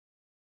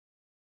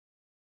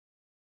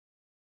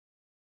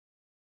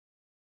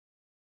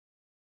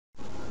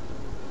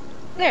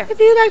There. If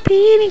you like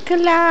pina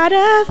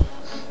coladas,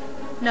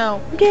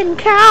 No. I'm getting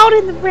caught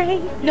in the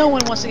rain. No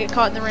one wants to get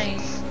caught in the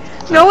rain.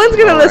 No one's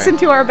gonna listen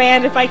to our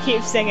band if I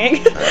keep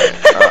singing.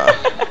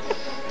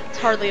 It's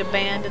hardly a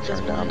band at this Turn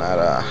point. down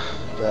that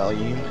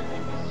volume.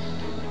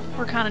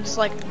 We're kind of just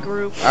like a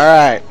group. All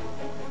right.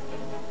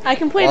 I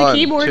can play the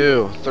keyboard. 1,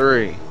 2,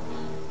 3.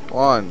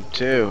 1,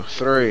 2,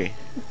 3.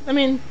 I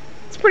mean,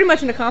 it's pretty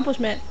much an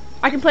accomplishment.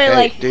 I can play Hey,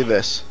 like do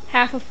this.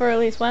 half of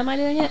Furley's. Why am I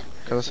doing it?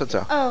 Cause I said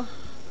so. Oh.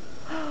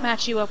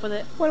 Match you up with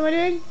it. What am I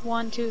doing?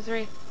 1, 2,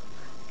 3.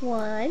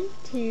 1,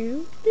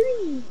 2,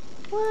 3.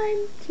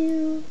 1,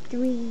 2,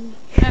 3.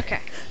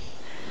 Okay.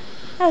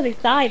 I was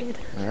excited.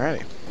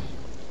 Alrighty.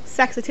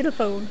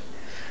 Saxophone.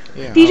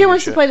 Yeah. DJ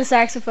wants to play the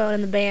saxophone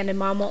in the band, and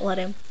Mom won't let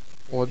him.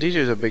 Well,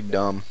 DJ's a big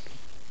dumb.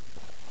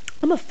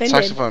 I'm offended.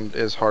 Saxophone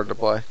is hard to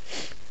play.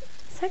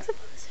 Saxophone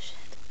is a shit.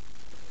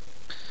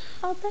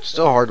 All that.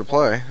 Still hard to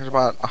play. There's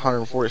about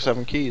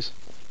 147 keys.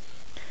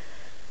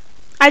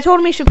 I told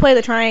him he should play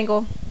the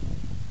triangle.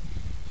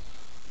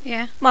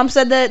 Yeah. Mom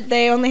said that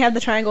they only have the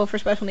triangle for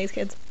special needs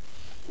kids.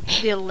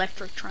 The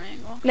electric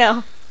triangle.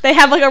 No. They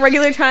have like a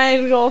regular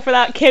triangle for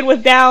that kid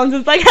with Downs.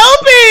 It's like,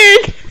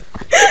 helping!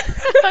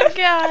 Oh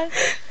god.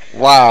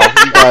 Wow,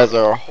 you guys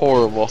are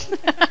horrible.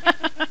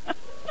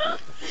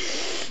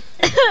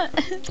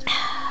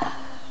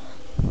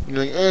 You're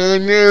like, oh,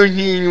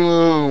 nursing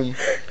home.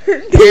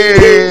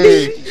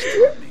 Yay.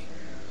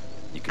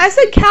 I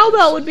said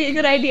cowbell would be a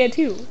good idea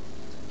too.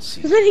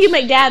 Because then he could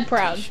make Dad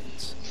proud.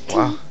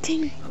 Wow.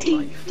 Ding,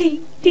 ding,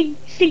 ding, ding,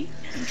 ding.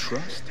 And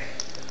trust.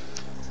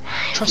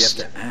 Trust.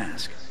 You have to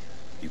ask.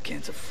 You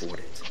can't afford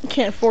it. You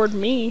can't afford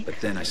me. But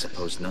then I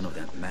suppose none of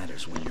that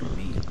matters when you're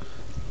me.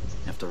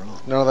 After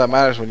all. None of that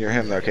matters when you're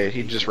him, though, okay?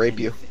 He'd just rape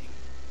you.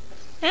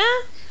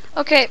 Yeah?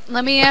 Okay,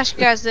 let me ask you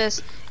guys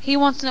this. He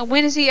wants to know,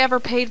 when has he ever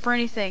paid for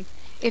anything?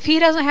 If he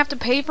doesn't have to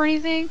pay for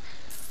anything,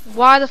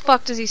 why the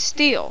fuck does he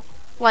steal?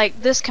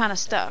 Like, this kind of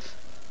stuff.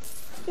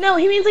 No,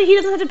 he means like he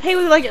doesn't have to pay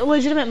with like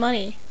legitimate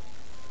money.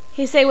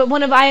 He's saying,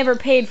 when have I ever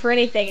paid for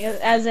anything?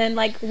 As in,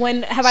 like,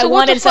 when have I So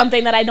what the wanted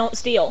something that I don't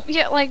steal?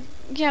 Yeah, like,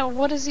 yeah,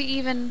 what does he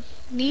even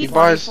He need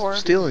money buys for?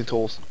 stealing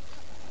tools.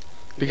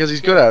 Because he's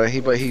good at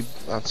it.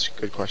 That's a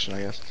good question,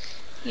 I guess.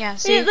 Yeah,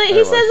 see? He says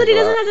that he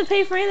doesn't have to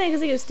pay for anything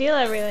because he can steal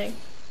everything.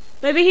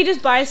 Maybe he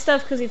just buys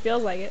stuff because he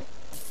feels like it.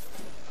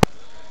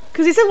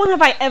 Because he said, when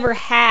have I ever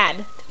had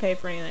to pay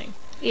for anything?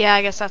 Yeah,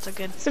 I guess that's a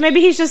good... So maybe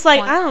he's just like,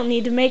 point. I don't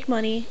need to make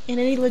money in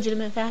any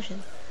legitimate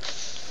fashion.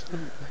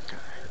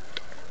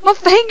 My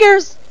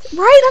fingers!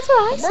 Right, that's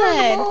what I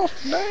said.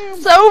 Damn.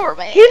 It's over,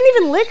 man. He didn't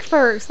even lick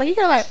first. Like, you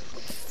gotta like...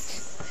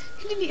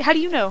 How do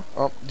you know?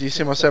 Oh, do you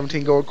see my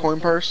 17 gold coin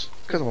purse?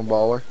 Because I'm a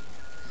baller.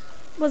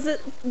 Was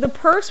it the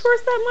purse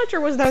worth that much, or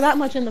was there that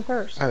much in the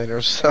purse? I think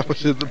there's so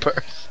much in the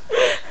purse.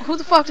 Who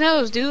the fuck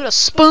knows, dude? A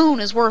spoon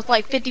is worth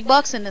like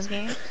 $50 in this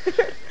game.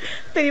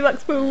 $50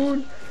 spoon.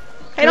 Hey,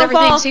 And don't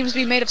everything fall. seems to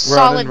be made of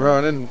solid,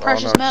 running.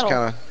 precious oh, no,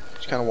 metal.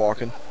 Just kind of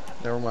walking.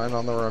 Never mind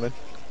on the running.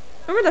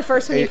 Remember the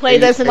first time you 80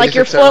 played this and like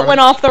your 86% foot running. went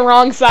off the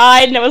wrong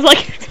side and it was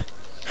like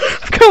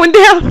going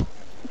down.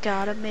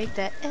 Gotta make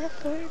that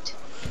effort.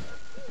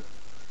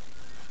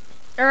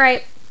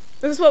 Alright,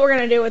 this is what we're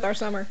gonna do with our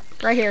summer.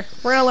 Right here.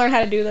 We're gonna learn how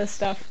to do this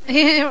stuff.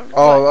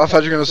 Oh, I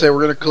thought you were gonna say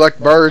we're gonna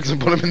collect birds and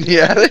put them in the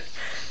attic.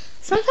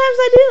 Sometimes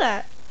I do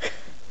that.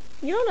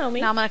 You don't know me.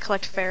 Now I'm gonna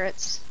collect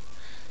ferrets.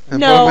 And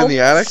No, put them in the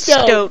attic.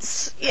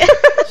 Stoats. Yeah.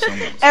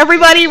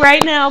 Everybody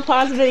right now,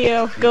 pause the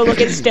video, go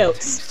look at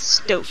Stoats.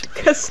 Stoat.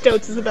 Because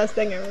Stoats is the best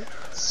thing ever.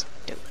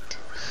 Stoat.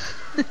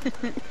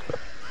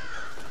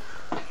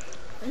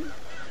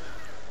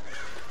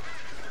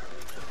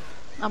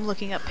 I'm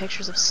looking up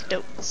pictures of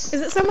stoats.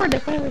 Is it somewhere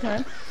different every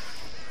time?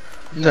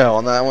 No,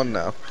 on that one,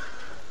 no.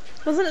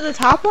 Wasn't it the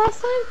top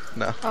last time?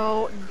 No.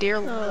 Oh, dear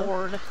Oh.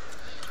 lord.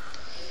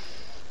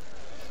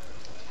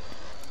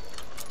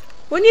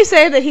 Wouldn't you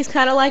say that he's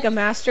kind of like a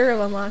master of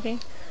unlocking?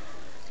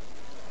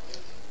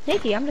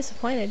 Nikki, I'm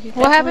disappointed. You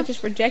What happened?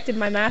 just rejected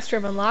my master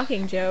of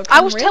unlocking joke. I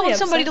I'm was really telling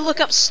somebody to upset. look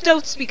up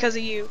stoats because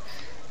of you.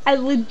 I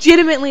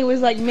legitimately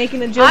was like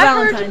making a Jill I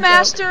Valentine heard joke.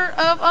 master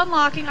of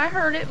unlocking, I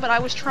heard it, but I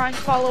was trying to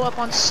follow up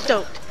on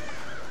stoat.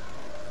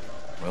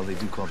 Well, they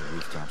do call the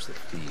rooftops the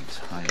thieves'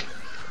 hideaway.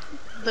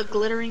 The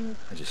glittering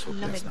I just hope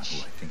that's not who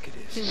I think it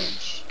is.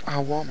 image. I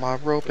want my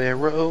rope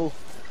arrow.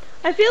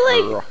 I feel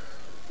like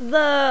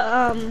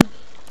Ugh.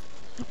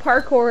 the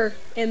parkour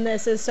in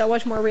this is so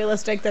much more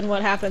realistic than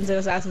what happens in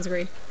Assassin's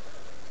Creed.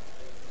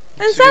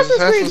 In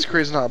Assassin's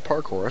Creed's not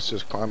parkour, it's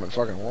just climbing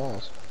fucking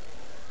walls.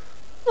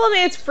 Well, I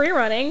mean, it's free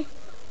running.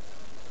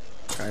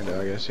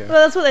 Kinda, I guess, yeah.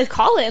 Well, that's what they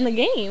call it in the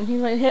game. You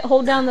like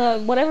hold down the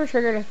whatever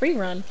trigger to free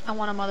run. I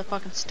want a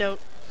motherfucking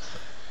stoat.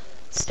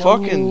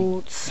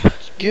 Fucking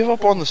give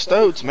up on the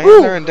stoats, man.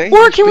 Ooh, They're endangered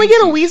or can we get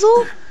a species.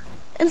 weasel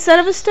instead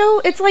of a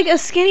stoat? It's like a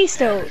skinny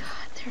stoat. God,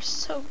 they're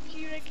so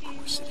cute. I can't Of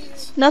course it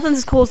is. Nothing's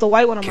as cool as the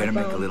white one on Care my to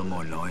make a phone. little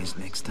more noise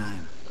next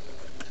time?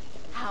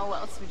 How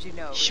else would you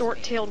know?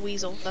 Short-tailed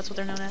weasel. That's what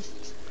they're known as.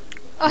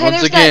 Oh, hey, Once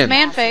there's again, that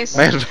man face.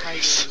 Man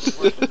face.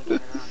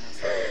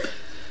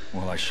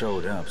 Well, I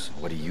showed up, so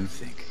what do you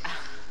think?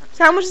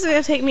 So how much is it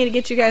gonna take me to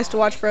get you guys to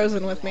watch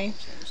Frozen with me?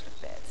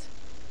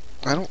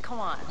 I don't. Come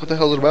on. What the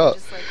hell is it about?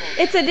 Just like old-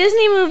 It's a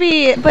Disney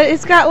movie, but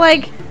it's got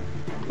like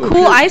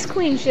cool Ice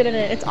Queen shit in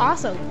it. It's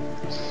awesome.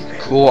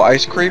 Cool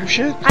ice cream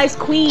shit? Ice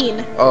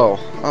Queen. Oh,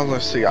 I was gonna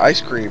see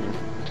ice cream.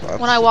 That's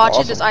When I watch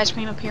awesome. it, does ice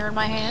cream appear in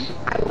my hand?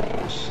 I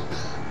wish.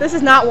 This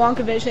is not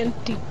WonkaVision.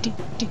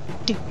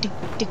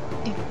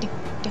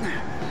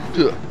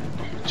 Ugh,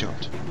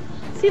 jumped.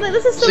 See, like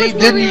this is so See, much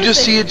more didn't you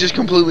just realistic. see it just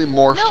completely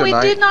morph No,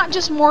 tonight? it did not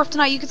just morph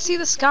tonight. You could see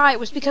the sky. It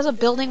was because a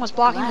building was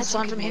blocking Glad the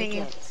sun you from could hitting make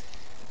you. it.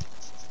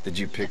 Did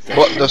you pick that?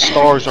 But the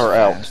stars are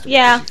out.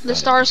 Yeah. The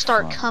stars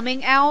start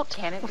coming out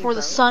Can it be before the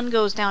both? sun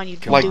goes down, you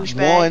Like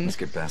douchebag. one. Let's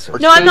get past Or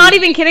No, I'm two. not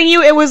even kidding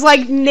you. It was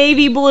like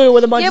navy blue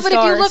with a bunch Yeah, of but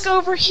stars. if you look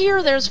over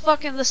here, there's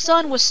fucking the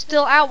sun was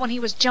still out when he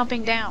was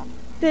jumping down.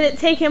 Did it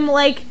take him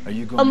like Are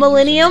you going a to use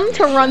millennium any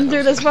to run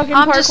through this fucking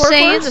I'm parkour just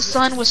saying the course?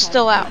 sun was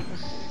still out.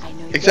 I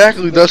know you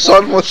Exactly, the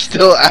sun was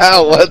still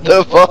out. What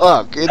the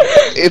fuck?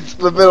 It's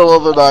the middle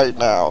of the night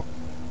now.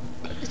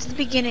 It's the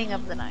beginning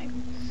of the night.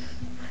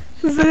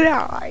 Is it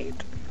alright?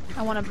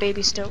 I want a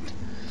baby stoked.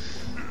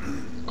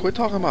 Quit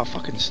talking about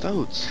fucking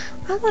stoats.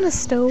 I want a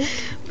stove.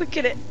 Look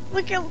at it.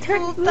 Look at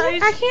Turn, little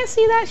tiny. I can't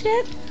see that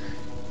shit.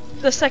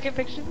 The second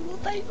picture. Little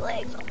tiny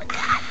legs. Oh my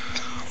god.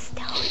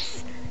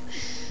 Stoves.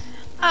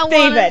 I want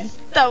David. a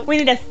stoat. We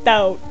need a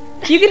stove.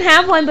 You can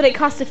have one, but it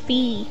costs a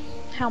fee.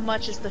 How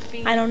much is the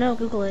fee? I don't know.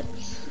 Google it.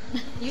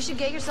 You should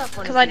get yourself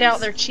one. Because I doubt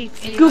they're cheap.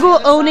 Anyway.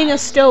 Google owning a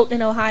stoat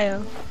in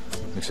Ohio.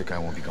 Looks like I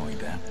won't be going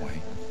that way.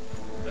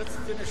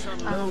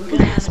 Oh,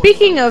 goodness.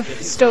 Speaking of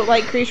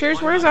stoat-like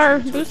creatures, where's our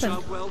boostin'?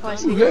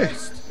 Okay.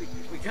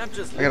 I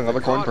got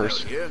another coin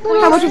purse.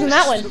 How much was in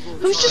that one?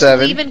 Who's just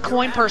 7. leaving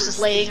coin purses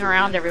laying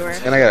around everywhere?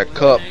 And I got a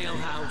cup.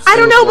 I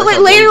don't know, but like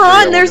later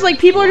on, there's like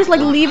people are just like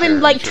leaving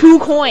like 2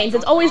 coins.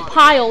 It's always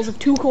piles of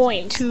 2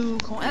 coins. 2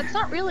 coins. That's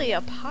not really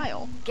a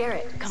pile.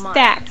 Garrett, come on.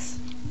 Stacks.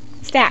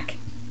 Stack.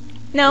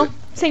 No,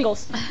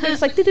 singles. They're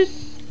just like doo-doo.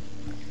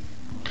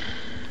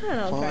 I don't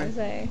know what I'm trying to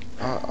say.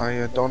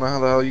 I don't know how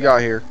the hell you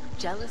got here.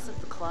 Jealous of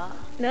the claw?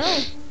 No,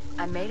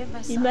 I made it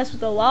myself. you mess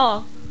with the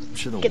law. I'm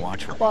sure the Get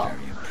Watcher will be claw.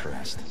 very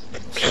impressed.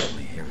 They'll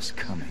certainly hear us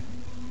coming.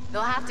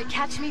 They'll have to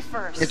catch me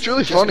first. It's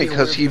really funny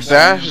because he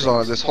bashes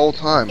on it this whole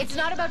time. It's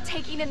not about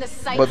taking in the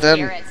sights, But then-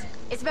 Garrett.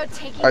 It's about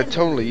taking I in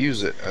totally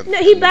use it. No,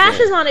 he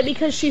bashes on it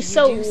because she's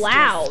so You do still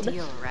loud.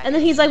 steal, right? And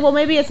then he's like, well,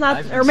 maybe it's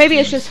not, or maybe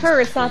it's just her,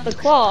 it's not the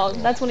claw.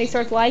 That's when he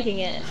starts liking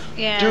it.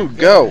 Yeah. Dude,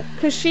 go.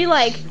 Because she,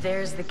 like,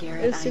 There's the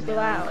Garrett is I super know.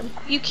 loud.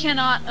 You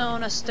cannot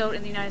own a stoat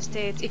in the United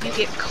States. If you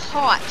get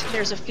caught,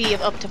 there's a fee of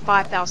up to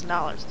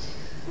 $5,000.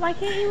 Why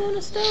can't you own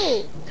a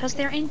stove? Because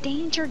they're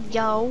endangered,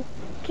 yo.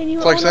 Can you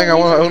It's like own saying a I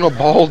want to laser- own a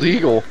bald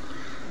eagle.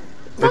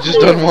 It Fuck just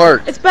you. doesn't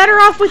work. It's better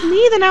off with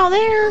me than out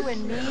there. You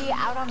and me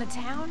out on the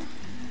town?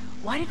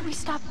 Why did we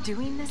stop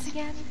doing this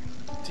again?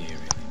 Do you really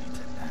need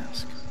to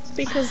ask?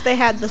 Because they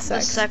had the The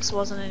sex. sex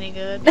wasn't any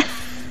good.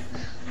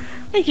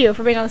 Thank you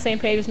for being on the same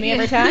page as me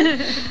every time.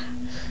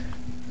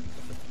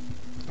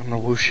 I'm gonna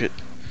whoosh it.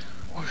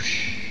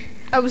 Whoosh.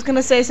 I was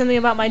gonna say something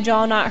about my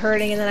jaw not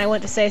hurting, and then I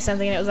went to say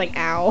something, and it was like,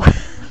 ow.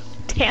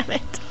 Damn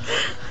it.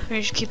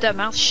 You should keep that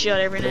mouth shut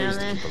every now and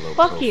then.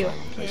 Fuck you.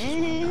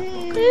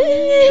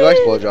 She likes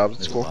blowjobs. It's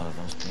There's a cool. lot of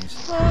those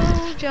places.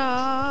 Blow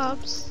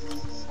jobs.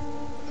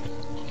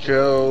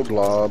 Joe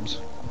blobs.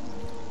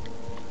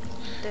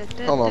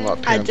 Hold on, I'm not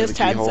I paying for just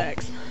the had keyhole.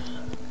 sex.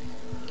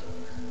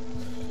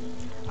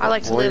 I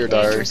like to Warrior live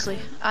diary. dangerously.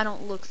 I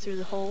don't look through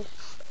the hole.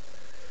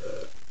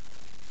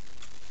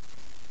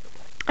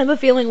 I have a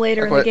feeling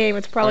later I in the quit. game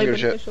it's probably I don't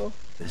give a beneficial.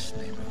 This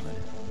neighborhood.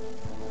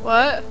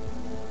 What?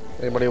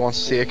 Anybody wants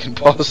to see it can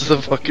pause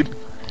the fucking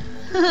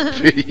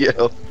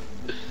video.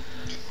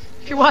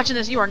 If you're watching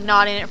this, you are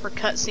not in it for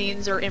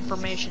cutscenes or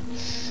information.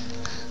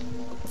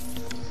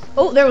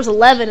 Oh, there was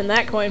 11 in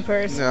that coin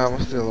purse. Yeah,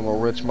 I'm still a little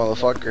rich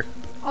motherfucker.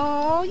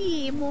 Oh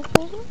yeah,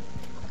 motherfucker.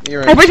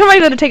 You're Every time I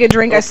go to take a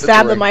drink, Oh, I it's a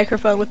stab the ring.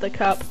 microphone with the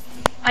cup.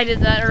 I did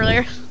that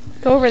earlier.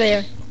 Go over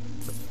there.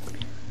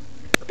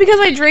 Because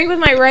I drink with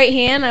my right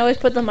hand, I always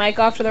put the mic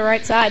off to the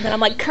right side. Then I'm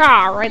like,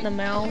 "Car!" right in the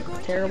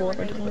mouth. Terrible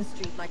every time.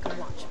 Street like a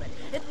watchman.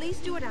 At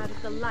least do it out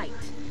of the light.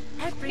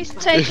 He's Everybody. If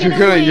you're taking a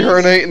gonna leak.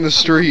 urinate in the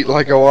street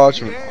like a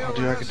watchman, oh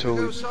dude, I could Go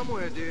totally.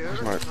 somewhere, dear.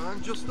 Where's my-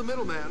 I'm just the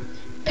middleman.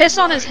 Piss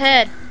on his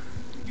head.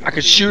 I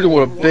could shoot him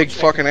with a big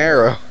fucking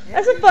arrow.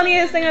 That's the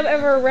funniest thing I've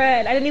ever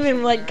read. I didn't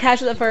even like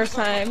catch it the first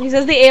time. He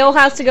says the ale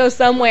has to go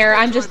somewhere.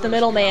 I'm just the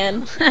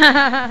middleman.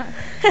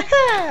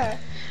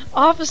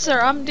 Officer,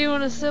 I'm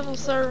doing a civil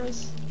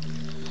service.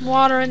 I'm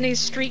watering these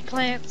street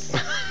plants.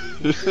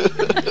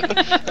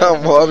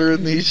 I'm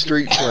watering these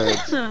street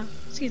plants.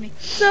 Excuse me.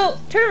 So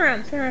turn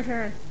around.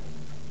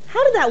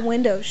 How did that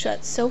window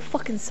shut so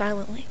fucking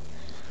silently?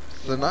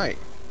 The night.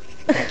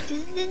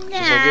 Just like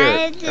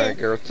Garrett.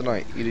 Garrett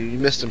tonight. You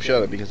missed him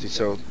shut it because he's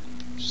so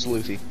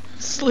sleuthy.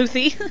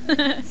 Sleuthy.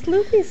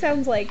 Sloopy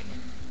sounds like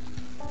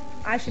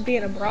I should be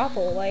in a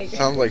brothel. Like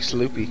Sounds like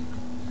Sloopy.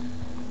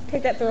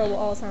 take that throw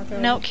all the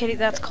time. No, Kitty,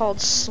 that's called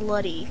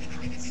slutty.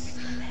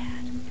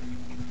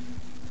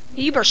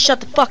 You better shut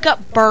the fuck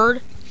up,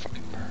 bird.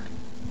 Fucking bird.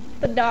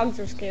 The dogs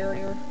are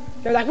scarier.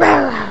 They're like, rah,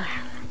 rah, rah.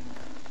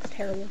 It's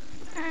terrible.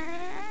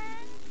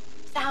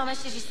 So how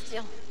much did you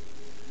steal?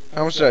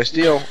 How much did I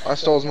steal? I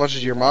stole as much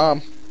as your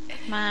mom.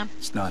 Mom.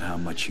 It's not how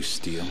much you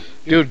steal.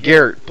 Dude,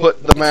 Garrett,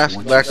 put the mask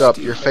Once back you up.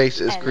 steal Your it. face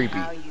is And creepy.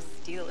 how you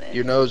steal it.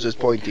 Your nose is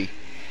pointy.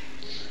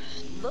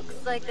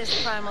 Looks like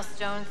this primal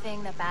stone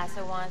thing that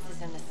Basso wants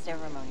is in the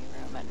ceremony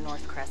room at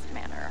Northcrest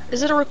Manor.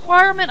 Is it a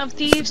requirement of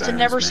thieves to Baron's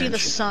never see the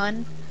mansion.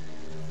 sun?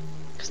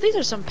 Because these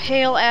are some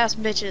pale ass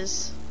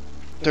bitches.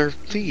 They're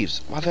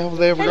thieves. Why the hell would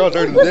they ever And go out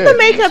there in the what's the day?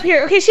 makeup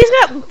here? Okay, she's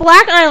got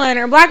black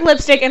eyeliner, black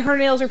lipstick, and her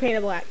nails are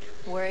painted black.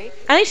 Worried?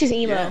 I think she's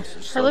emo. Yes,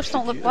 and Her so lips should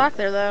don't look you. black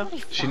there though.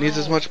 She needs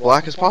as much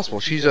black as possible.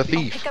 She's a I'll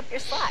thief. pick up your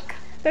slack.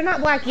 They're not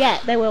black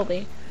yet. They will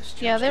be. This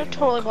Yeah, job's they're getting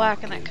totally more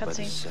black in that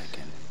complicated by the cutscene.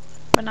 second.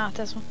 But not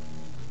this one.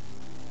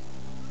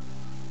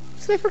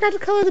 So they forgot to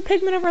color the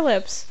pigment of her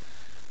lips.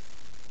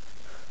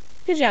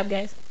 Good job,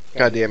 guys.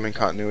 Goddamn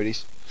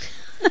incontinuities.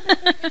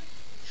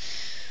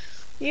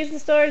 Use the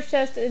storage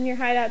chest in your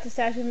hideout to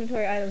stash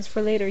inventory items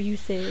for later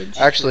usage.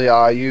 Actually,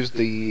 I used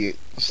the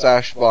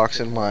stash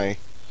box in my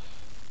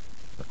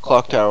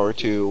clock tower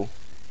to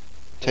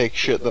take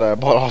shit that I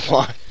bought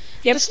offline.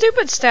 Yep. The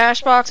stupid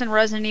stash box in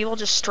Resident Evil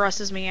just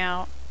stresses me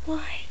out.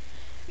 Why?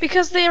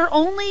 Because they are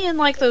only in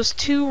like those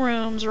 2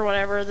 rooms or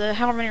whatever, the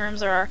however many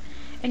rooms there are.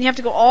 And you have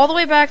to go all the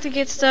way back to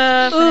get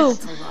stuff. and Ooh,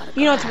 it's-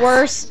 you know what's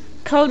worse?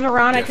 Code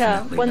Veronica,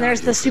 Definitely when not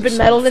there's your the stupid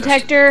physical metal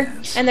detector,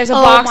 dance. and there's a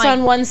Oh box my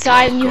on one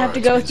side, and you have to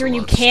go guards through, and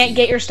you means a lot of can't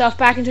get speed. your stuff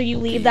back until you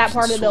leave that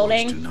part of the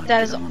building.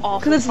 That is awful.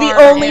 Because it's the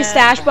part, only yeah.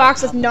 stash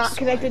box that's not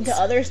connected to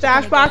other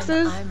stash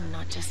boxes. I'm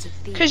not just a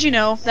thief. Because you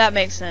know, that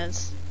makes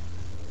sense.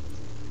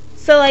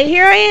 So, like,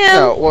 here I am.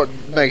 No, what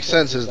makes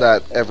sense is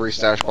that every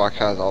stash box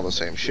has all the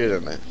same shit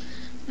in it.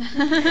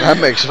 That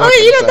makes fucking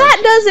Okay, you know, sense.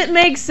 that doesn't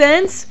make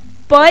sense,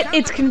 but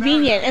it's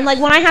convenient. And, like,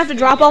 when I have to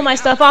drop all my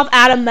stuff off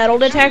at a metal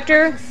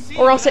detector,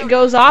 or else it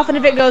goes off, and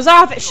if it goes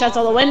off, it shuts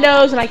all the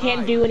windows, and I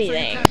can't do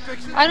anything.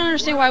 I don't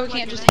understand why we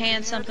can't just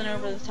hand something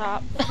over the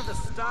top.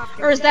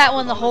 Or is that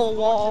one the whole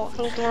wall,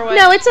 the whole doorway?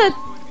 No, it's a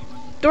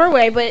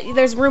doorway, but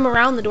there's room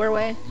around the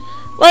doorway.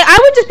 Like, I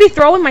would just be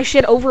throwing my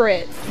shit over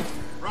it.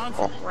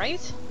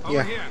 Right?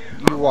 Yeah,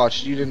 you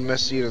watched. You didn't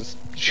miss. You didn't.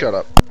 Shut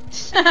up.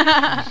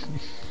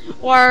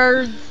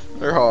 Word.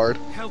 They're hard.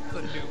 Help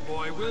the new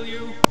boy, will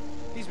you?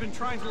 He's been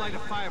trying to light a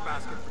fire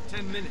basket for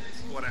 10 minutes.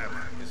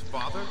 Whatever. His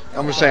father?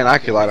 I'm just saying I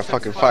could light a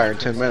fucking fire in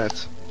 10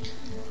 minutes.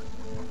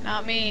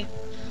 Not me.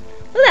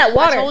 Look at that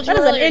water. told you That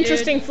is an earlier,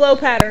 interesting dude. flow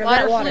pattern of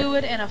Lighter that water.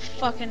 fluid and a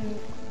fucking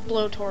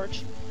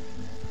blowtorch.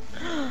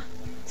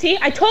 See,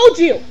 I told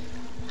you.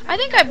 I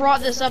think I brought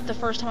this up the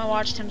first time I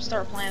watched him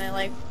start playing it.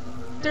 Like,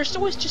 there's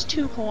always just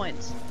 2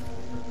 coins.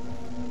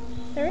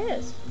 There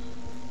is.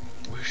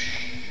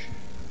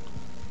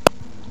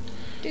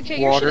 Dude, Kate,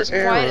 your shit Water is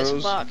quiet arrows.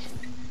 as fuck.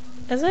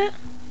 Is it?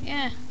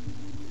 Yeah.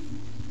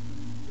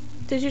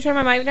 Did you turn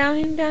my mic down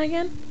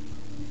again?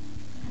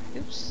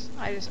 Oops.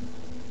 I just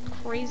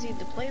crazied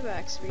the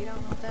playback speed. I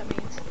don't know what that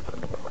means.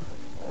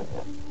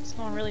 It's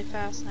going really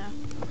fast now.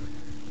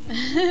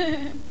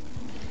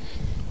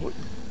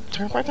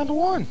 Turn it back down to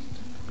 1.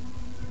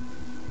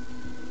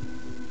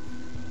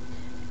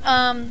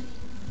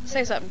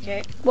 Say something,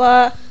 Kate.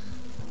 What?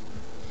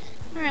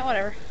 Alright,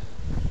 whatever.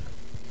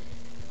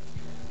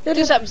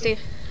 Do something, Steve.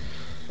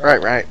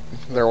 Right.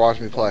 They're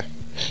watching me play.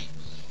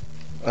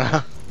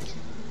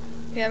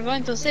 We are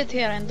going to sit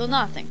here and do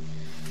nothing.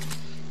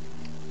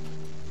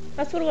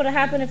 That's what would have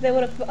happened if they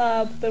would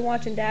have been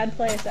watching Dad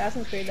play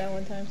Assassin's Creed that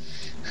one time.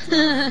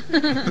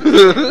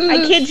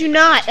 I kid you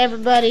not,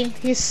 everybody.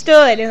 He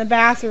stood in the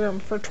bathroom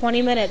for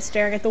 20 minutes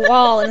staring at the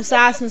wall in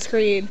Assassin's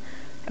Creed.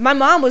 And my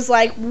mom was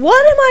like,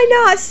 "What am I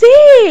not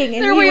seeing?"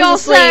 And There he we was all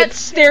asleep. sat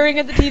staring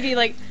at the TV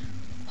like,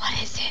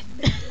 what is it?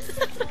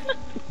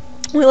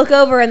 We look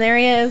over and there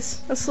he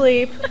is,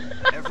 asleep.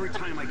 Every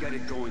time I get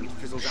it going, it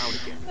fizzles out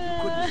again.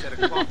 You couldn't set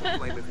a clock to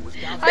flame if it was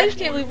down. I just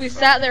can't believe we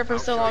sat there for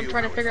so long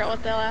trying to figure out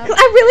what the hell happened.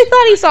 I really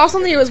thought he saw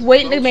something he was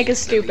waiting to make us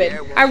stupid.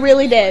 I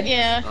really did.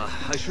 Yeah.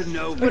 I should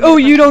know. Oh,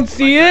 you don't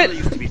see My it? family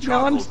used to be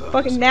No, I'm charcoal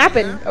fucking burns.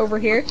 napping over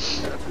here.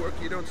 That's work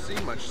you don't see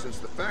much since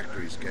the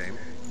factories came.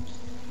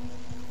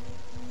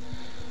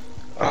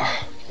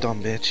 Ugh,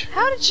 dumb bitch.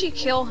 How did she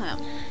kill him?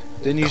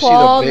 Didn't you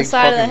Claw on see the the big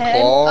side of the fucking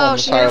head? claw on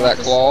the she side of hit him that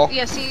with claw?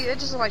 Yeah, see, it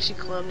just looked like she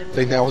clubbed him. I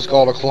think that was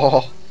called a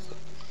claw.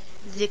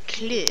 The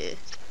clue.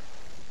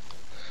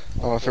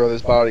 I'm gonna throw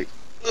this body.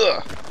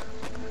 Ugh.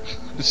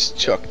 Just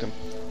chucked him.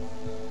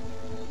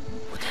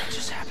 What the hell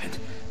just happened?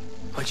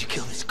 Why'd you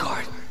kill this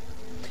guard?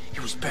 He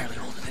was barely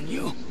older than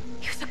you.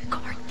 He was a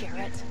guard,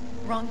 Garrett.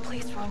 Wrong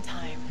place, wrong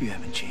time. You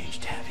haven't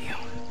changed, have you?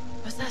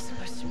 What's that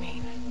supposed to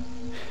mean?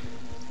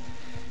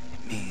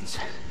 It means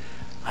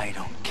I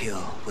don't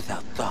kill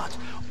without thought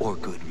or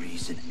good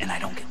reason, and I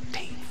don't get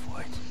paid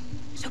for it.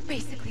 So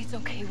basically it's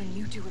okay when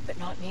you do it, but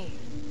not me.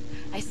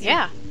 I see.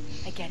 Yeah.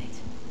 I get it.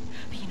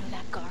 But you know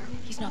that guard?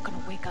 He's not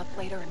gonna wake up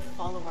later and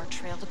follow our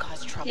trail to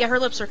cause trouble. Yeah, her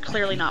lips are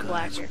clearly When not you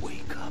black guys here.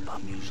 wake up,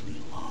 I'm usually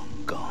long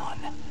gone.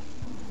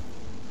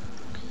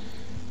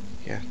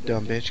 Yeah,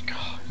 dumb bitch.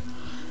 God.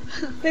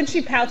 Then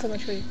she pouts on the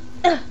tree.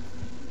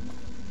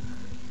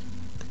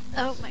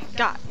 Oh my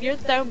god, you're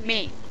so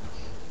mean.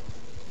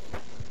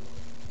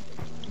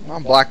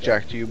 I'm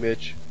blackjack to you,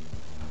 bitch.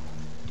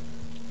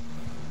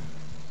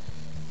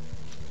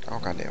 Oh,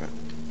 god damn it.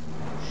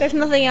 There's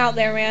nothing out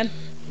there, man.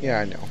 Yeah,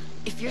 I know.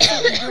 If you're so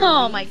eager to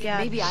Oh leave, my god.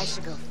 maybe I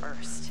should go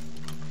first.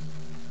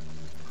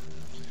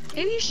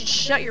 Maybe you should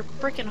shut your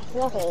frickin'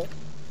 whore hole.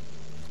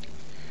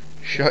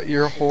 Shut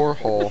your whore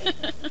hole.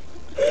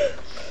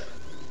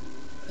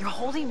 You're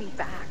holding me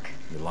back.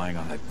 Relying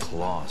on that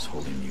claw's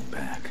holding you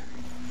back.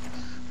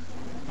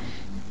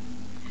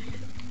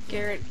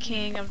 Garrett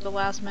King of the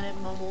last minute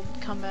mumbled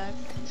comeback.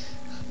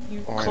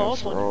 You I am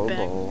claws holding back.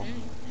 Frodo.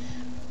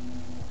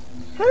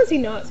 How does he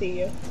not see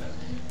you?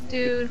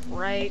 Dude,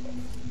 right.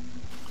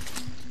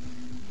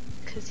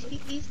 Cause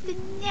he's the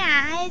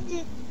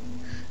nerd.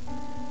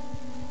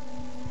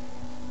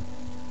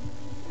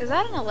 Is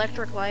that an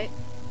electric light?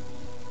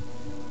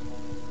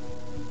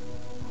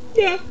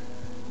 Yeah.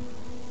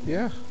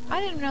 Yeah.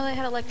 I didn't know they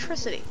had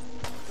electricity.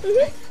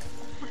 Mhm.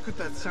 What could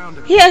that sound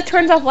have He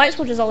turns off light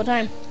switches all the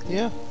time.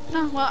 Yeah.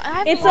 No, well, I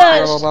haven't It's I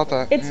don't know watched.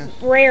 about that. It's yeah.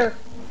 rare.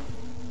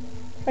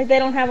 Like they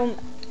don't have them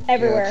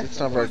everywhere. Yeah, it's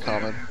not very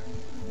common.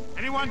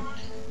 Anyone?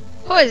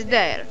 Who is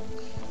there?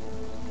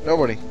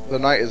 Nobody. The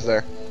knight is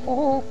there.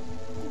 Oh.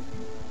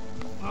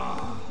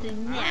 The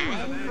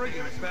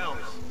Friggin' spells.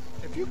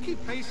 If you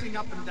keep pacing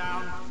up and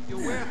down,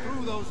 you'll wear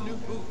through those new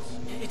boots.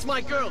 It's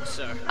my girl,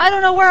 sir. I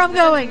don't know where I'm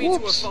Sending going. me to her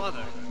Whoops.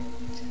 father.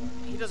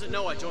 He doesn't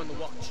know I joined the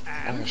watch.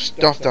 And there's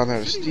stuff down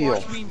there to City steal.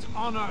 watch means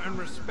honor and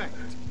respect.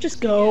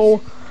 Just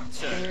go.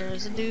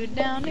 There's a dude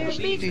down there,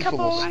 City beats full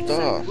of couple.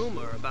 stuff.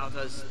 Rumor about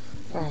us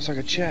Oh, it's like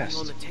a on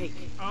chest. the take.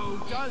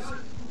 Oh, does it?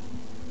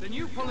 Then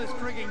you pull his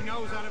frigging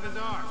nose out of his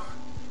arse.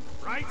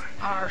 Right?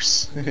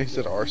 Arse. He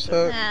said arse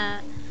hook? Nah.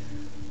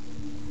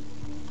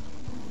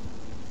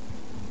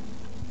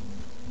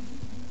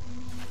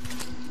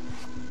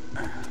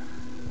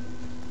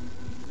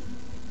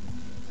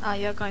 Oh,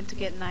 you're going to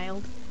get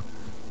nailed.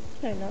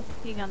 I don't know.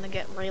 You're gonna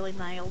get really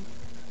nailed.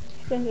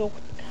 Then go.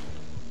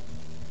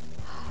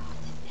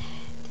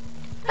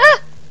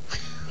 Ah!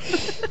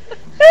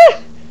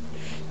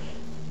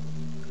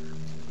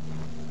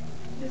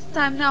 It's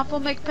time now for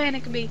make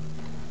panic me.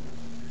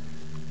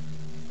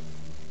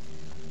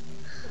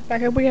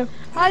 Back up we go.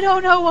 I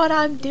don't know what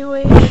I'm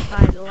doing with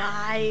my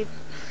life.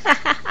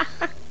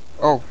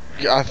 Oh,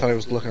 yeah, I thought he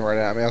was looking right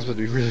at me. I was about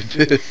to be really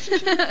pissed.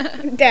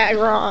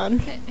 Dagron.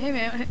 Hey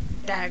man,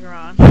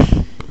 Dagron.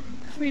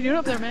 What are you doing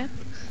up there, man?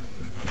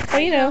 Oh,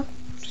 you know.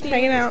 Just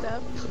hanging out.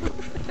 Stuff.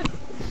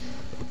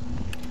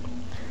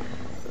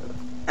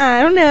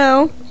 I don't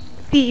know.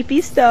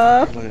 Beepy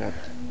stuff. Look at that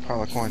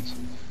pile of coins.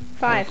 Five.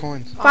 Pile of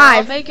coins.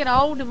 Five. Oh, making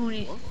all the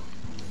money.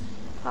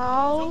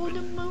 All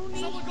the money.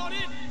 Someone got in!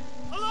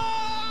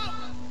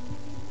 Hello!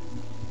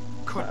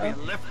 Could be a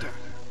lifter.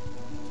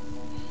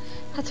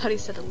 I thought he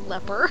said a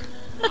leper.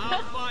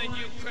 I'll find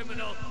you,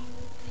 criminal.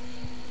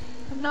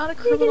 I'm not a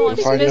criminal. I'm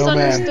You'll find no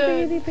man.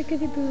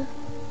 misunderstood.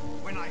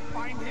 When I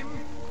find him,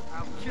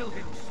 I'll kill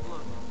him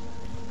slowly.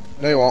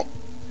 No, you won't.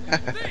 Is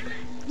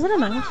that a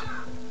mouse?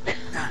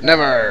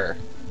 Never.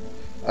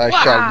 I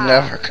Wow. shall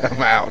never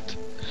come out.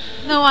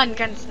 No one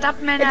can stop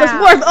me It now.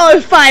 was worth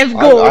all 5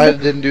 gold. I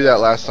didn't do that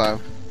last time.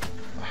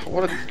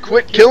 What?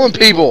 Quit killing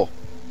people.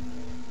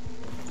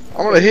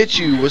 I'm gonna hit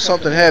you with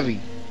something heavy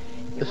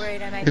You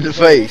worried I might in the be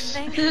face.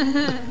 this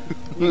thing?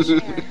 Here's your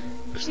share.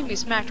 She can be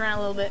smacked around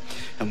a little bit.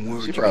 I'm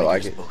worried She you're probably gonna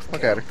like get it. us both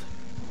Look at her. killed.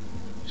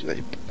 She's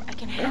like, I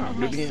can handle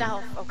look at him.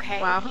 myself,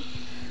 okay? Wow.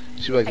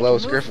 she's like I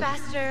Lois can move Griffin.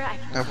 faster, I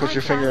can Now put climb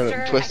your finger in it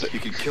and faster, twist I it. You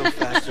can kill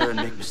faster and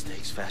make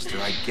mistakes faster.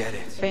 I get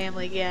it.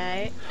 Family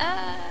Guy.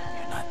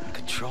 You're not in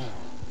control.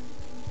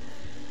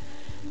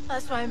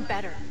 That's why I'm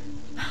better.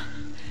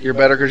 You're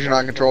better because you're not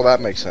in control. That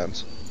makes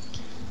sense.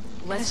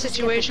 In a Let's just get the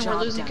situation where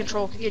job losing done.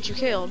 control could get you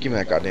killed. Give me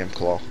that goddamn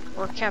claw.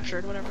 Or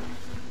captured, whatever.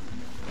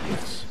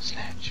 Yes.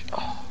 Snatch.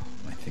 Oh.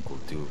 I think we'll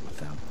do it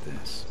without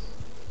this.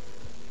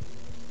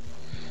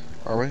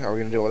 Are we? Are we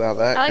gonna do it without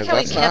that? I like how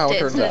he that's not how kept it it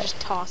turns instead of out. just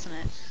tossing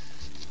it.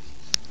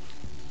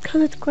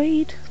 Cause it's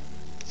great.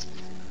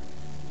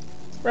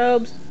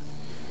 Robes.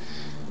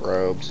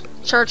 Robes.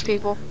 Church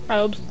people.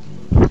 Robes.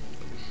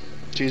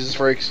 Jesus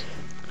freaks.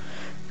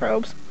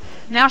 Robes.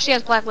 Now she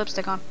has black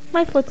lipstick on.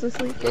 My foot's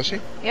asleep. Does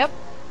she? Yep.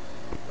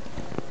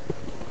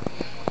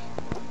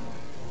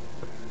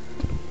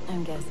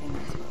 I'm guessing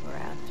that's what we're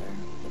after.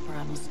 The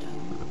primal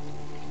stone.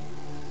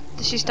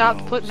 Did she stop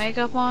to put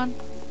makeup on?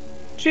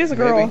 She's a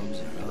girl. Maybe.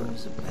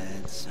 There's a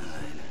bad sign.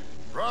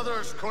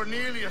 Brothers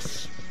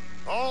Cornelius,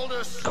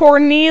 Aldous,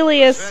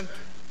 Cornelius. sent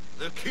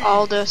the keys.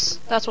 Aldous.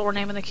 That's what we're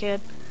naming the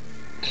kid.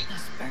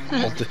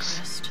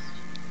 Aldous.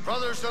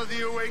 Brothers of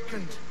the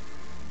awakened,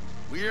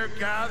 we are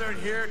gathered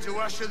here to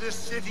usher this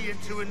city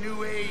into a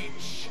new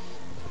age.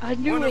 A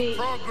One new of age.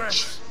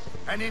 progress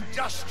and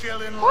industrial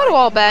enlightenment. Why do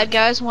all bad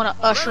guys want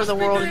to usher Let the us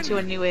world begin into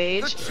a new The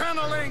age?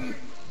 channeling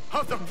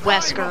of the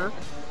Wesker. primal.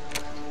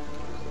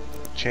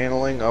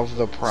 Channeling of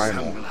the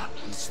primal.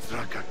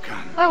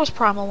 That was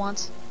primal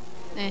once.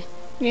 Eh.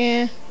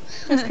 Yeah.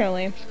 That's kinda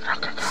lame.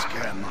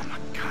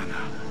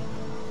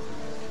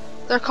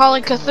 They're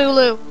calling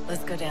Cthulhu.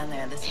 Let's go down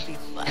there. This will be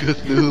fun.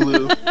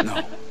 Cthulhu.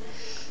 No.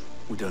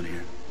 We're done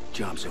here.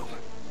 Job's over.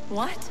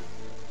 What?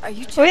 Are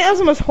you Wait, that was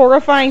the most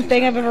horrifying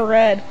thing I've ever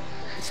read.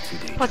 It's too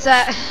dangerous. What's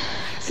that?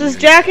 It says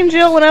Jack and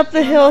Jill went up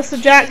the hill so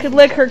Jack could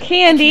lick her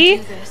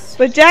candy,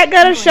 but Jack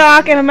got a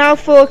shock and a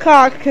mouthful of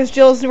cock because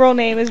Jill's real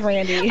name is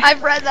Randy.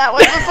 I've read that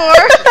one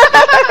before.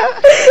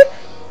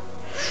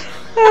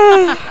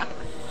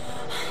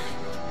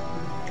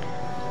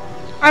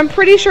 I'm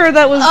pretty sure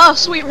that was. Oh,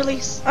 sweet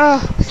release.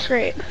 Oh, it's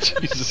great.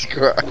 Jesus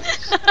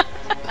Christ.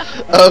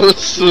 Oh,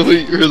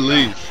 sweet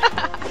release.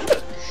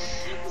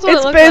 That's what it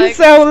It's looked been like.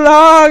 so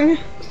long.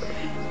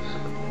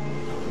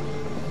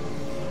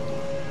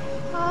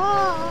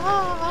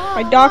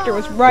 My doctor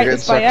was right. You're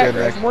This getting sucked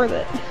in, Viagra is Rick. worth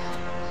it.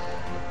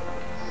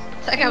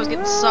 That guy was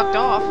getting sucked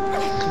off.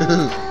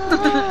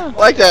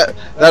 Like that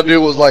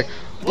dude was like,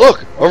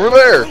 look, over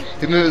there.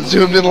 And then it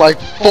zoomed in like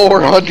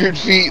 400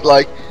 feet,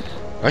 like,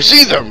 I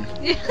see them.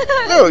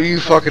 No, you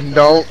fucking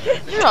don't.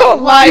 You're Don't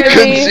a lie liar. to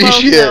Couldn't me. see Both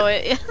shit. know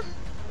it.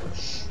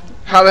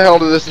 How the hell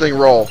did this thing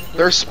roll?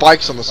 There's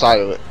spikes on the side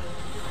of it.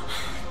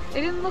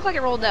 It didn't look like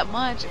it rolled that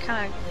much. It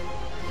kind of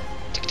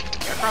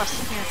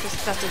across. Yeah,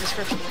 that's the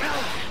description.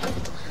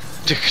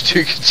 It's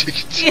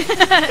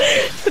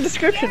the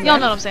description. Y'all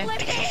man. know what I'm saying.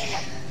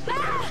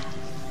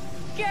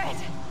 Get!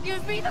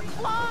 Give me the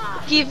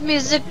claw! Give me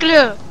the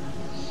glue.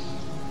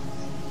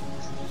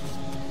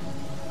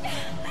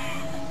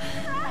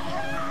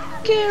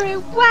 Gary,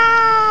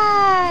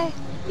 why?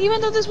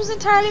 Even though this was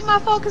entirely my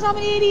fault because I'm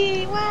an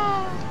idiot.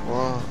 Why?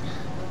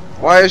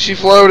 Why is she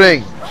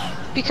floating?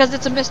 Because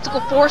it's a mystical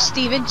force,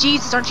 Steven.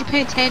 Jesus, aren't you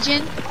paying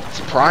attention? It's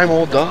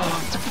primal, duh.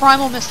 It's a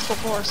primal mystical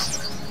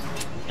force.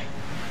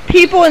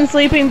 People in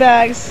sleeping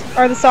bags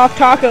are the soft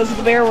tacos of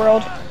the bear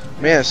world.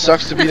 Man, it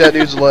sucks to be that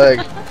dude's leg.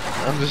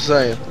 I'm just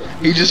saying.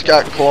 He just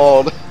got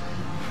clawed.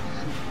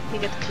 He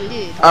got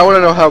clued. I want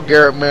to know how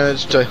Garrett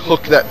managed to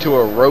hook that to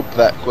a rope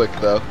that quick,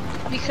 though.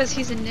 Because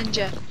he's a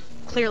ninja.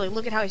 Clearly,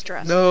 look at how he's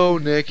dressed. No,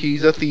 Nick,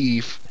 he's a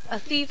thief. A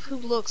thief who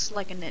looks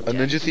like a ninja. A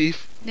ninja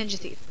thief? Ninja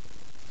thief.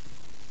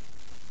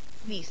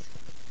 Neath.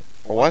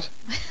 A what?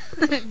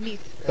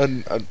 Neath.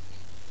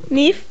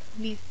 Neef?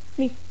 Neath.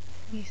 Neath.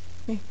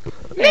 Neath.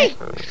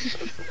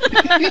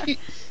 Neath.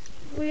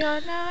 We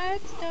are not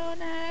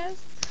known as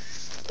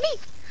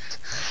Neath.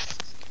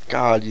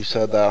 God, you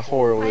said that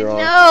horribly I wrong.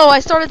 know. I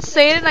started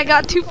saying it and I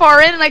got too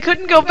far in and I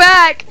couldn't go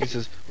back. He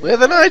says, "We're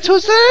the night to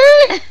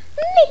say."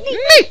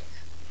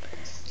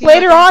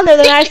 Later on, they're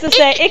the nice to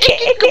say, icky,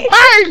 icky.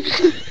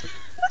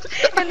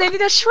 And they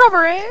need a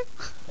shrubbery.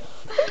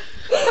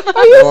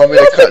 Are You you want me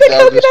to cut suggesting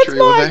down this coconut tree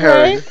with a smog,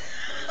 herring?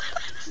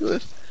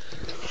 right?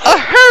 A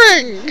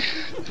herring!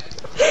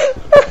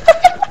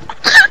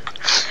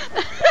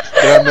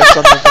 Did I miss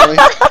something funny?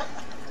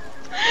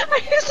 Are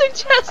you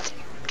suggesting?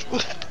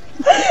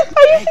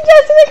 Are you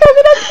suggesting the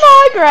coconut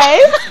smog,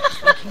 right?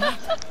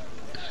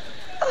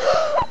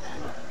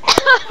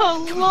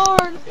 Oh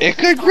Lord! It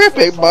could grip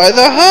it by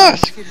the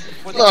husk.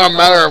 No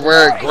matter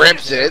where it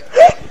grips it.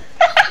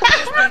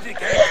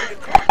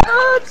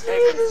 Oh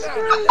Jesus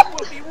Christ!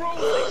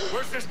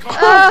 Where's this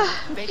car?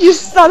 You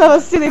son of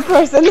a silly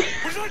person.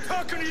 Was I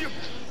talking to you?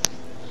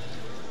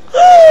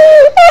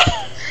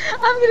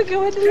 I'm gonna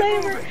go into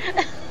labor.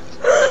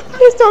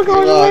 Please don't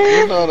go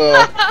away.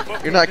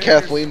 You're not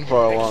Kathleen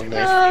for a long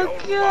day. Oh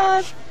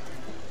God!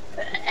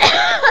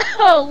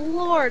 Oh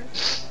Lord!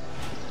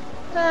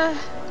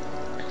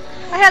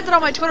 I had that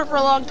on my Twitter for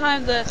a long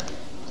time. The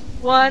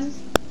 1,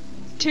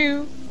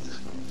 2,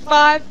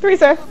 5. 3,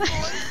 sir.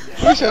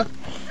 But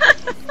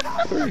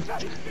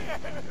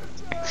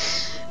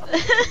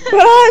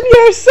I'm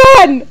your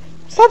son.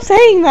 Stop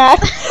saying that.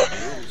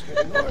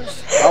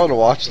 I want to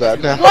watch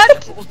that now.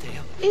 What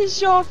is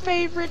your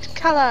favorite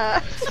color?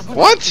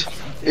 What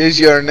is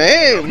your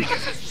name?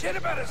 Is there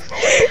anybody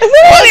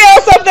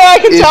else up there I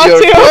can Is talk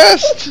your to?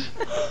 quest? Is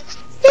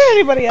there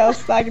anybody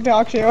else that I can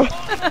talk to?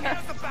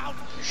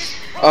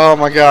 Oh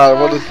my God!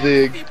 What is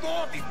the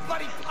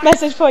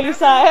Message for you,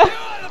 sire. what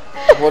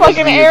is the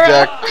Fucking arrow.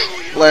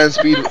 exact land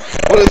speed?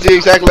 What is the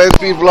exact land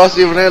speed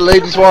velocity of an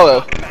air-laden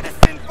swallow?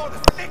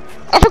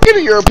 I forget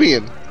a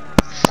European.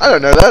 I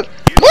don't know that.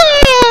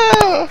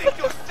 Ah!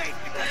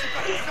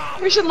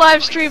 We should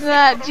live stream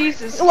that.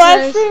 Jesus Live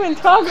Christ. stream and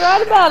talk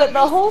right about it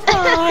the whole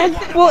time.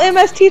 We'll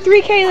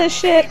MST3K this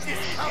shit.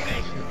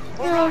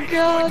 Oh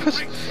God.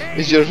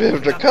 Is your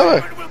favorite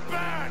color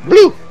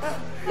blue?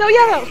 No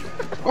yellow.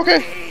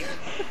 Okay.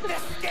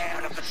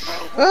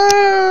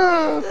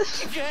 Ah.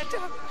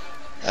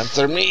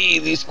 Answer me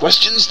these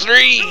questions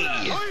 3.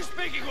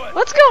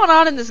 What's going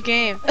on in this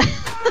game?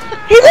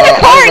 He's in a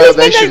car and he's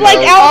they been should like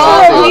know.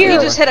 out for Oh, a he year.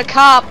 just hit a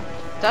cop.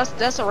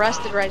 That's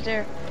arrested right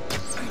there.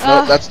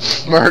 No,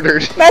 that's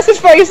murdered. Message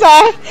for you,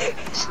 sire.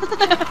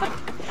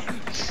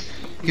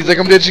 He's like,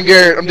 I'm ditching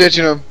Garrett. I'm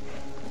ditching him.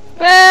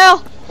 Well,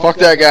 Fuck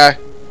that guy.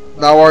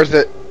 Not worth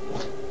it.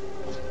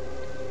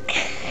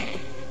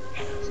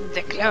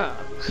 the club.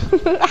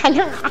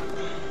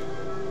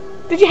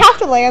 Did you have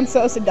to land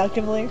so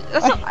seductively?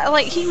 That's not,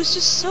 like he was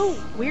just so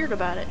weird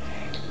about it.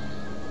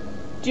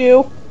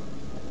 Jew.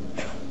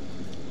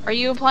 Are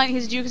you implying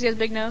he's a Jew because he has a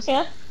big nose?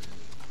 Yeah.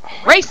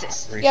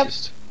 Racist.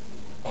 Racist.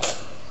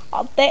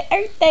 All day,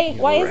 every day.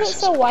 Why is it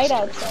so white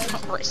outside?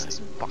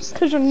 Racist bastard.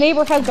 Because your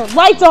neighbor has the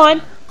lights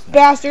on,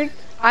 bastard.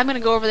 I'm gonna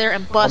go over there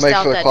and I'll bust make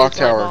out for the that clock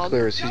dude's light tower. bulb.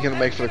 Clears. He's gonna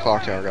make for the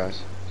clock tower,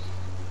 guys.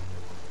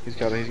 He's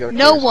got a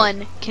No clear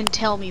one can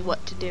tell me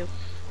what to do.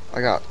 set.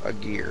 I got a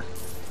gear.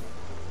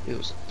 It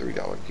was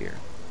 $3 gear.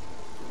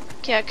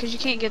 Yeah, because you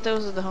can't get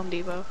those at the Home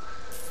Depot.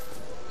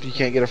 You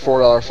can't get a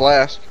 $4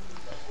 flask.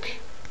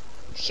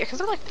 Yeah, because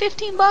they're like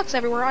 $15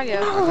 everywhere I go.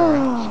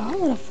 Oh, I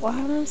want a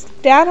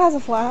flask. Dad has a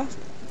flask.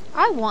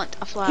 I want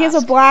a flask. He has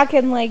a black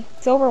and like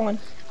silver one.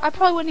 I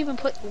probably wouldn't even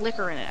put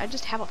liquor in it. I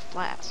just have a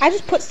flask. I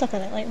just put stuff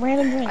in it, like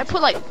random drinks. I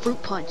put like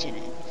fruit punch in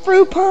it.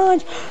 Fruit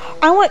punch.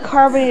 I want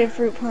carbonated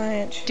fruit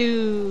punch.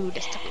 Dude,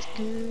 that stuff is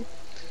good.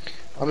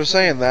 I'm just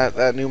saying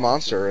that new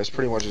monster is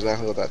pretty much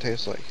exactly what that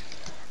tastes like.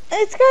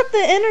 It's got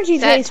the energy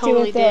That taste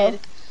totally to it,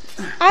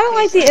 though. I don't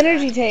like the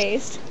energy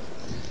taste.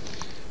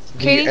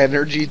 Katie? The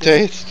energy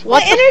taste.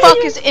 What the energy- fuck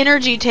is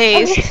energy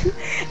taste? Okay.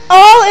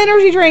 All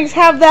energy drinks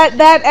have that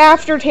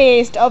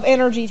aftertaste of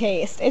energy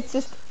taste. It's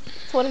just,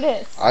 it's what it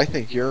is. I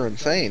think you're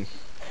insane.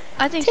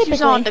 I think Typically.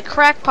 she's on the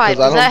crack pipe.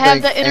 'Cause I Does that don't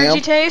have the think energy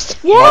Amp- taste?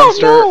 Yeah,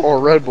 Monster no. or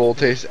Red Bull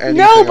taste anything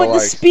No, but the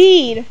alike.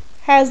 speed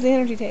has the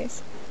energy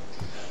taste.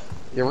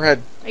 You ever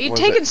had? Are you what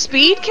is taking it?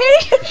 speed,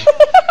 Katie?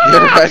 You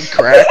ever had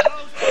crack?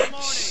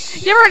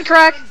 You ever had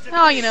crack?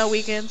 Oh, you know,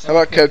 weekends. How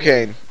about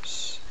cocaine?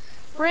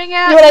 Bring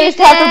out You know what I your used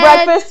to have for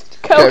dead. breakfast?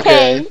 Cocaine.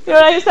 Cocaine. You know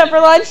what I used to have for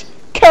lunch?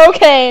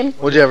 Cocaine.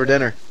 What'd you have for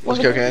dinner? Was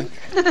cocaine?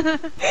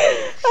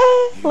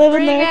 Living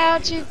Bring there.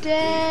 out your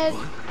dead.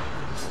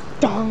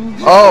 Dong.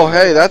 Oh,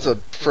 hey, that's a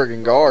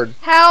friggin' guard.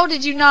 How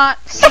did you not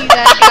see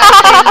that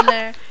guy standing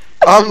there?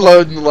 I'm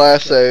loading the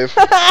last save.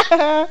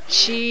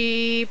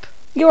 Cheap.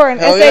 You're an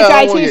Hell yeah,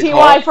 I don't wanna get SHITTY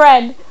caught.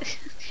 friend.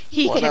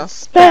 He What can now?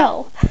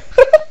 spell.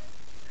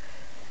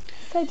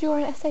 Said you were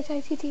an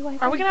SHITTY friend.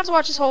 Are we gonna have to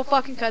watch this whole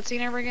fucking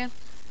cutscene over again?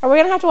 Are we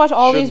gonna have to watch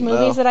all these Shouldn't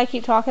movies know. that I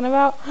keep talking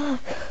about?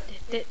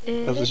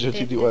 That's a shit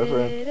you do, my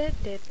friend.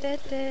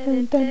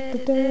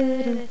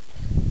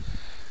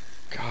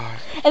 God.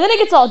 And then it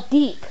gets all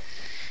deep.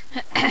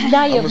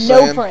 Now you I'm have just no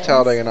saying, friends.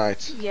 Talladega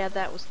Nights. Yeah,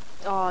 that was.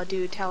 Oh,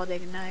 dude,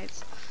 Talladega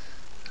Nights.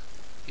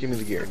 Give me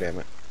the gear, damn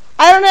it.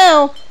 I don't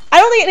know. I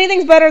don't think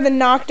anything's better than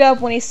Knocked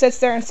Up when he sits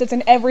there and sits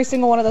in every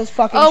single one of those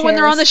fucking chairs. Oh, when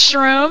they're on the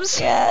shrooms?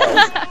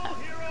 Yes.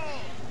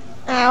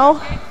 Ow.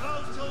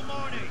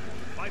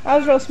 That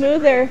was real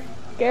smooth there,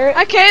 Garrett.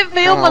 I can't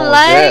feel my Oh,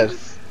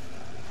 legs.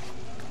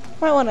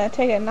 Might want to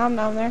take a nom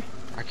nom there.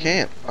 I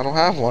can't. I don't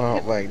have one, I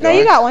don't think. No, do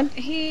you I? got one.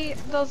 He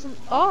doesn't.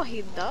 Oh,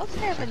 he does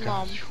have a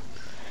mom.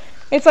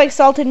 It's like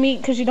salted meat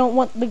because you don't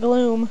want the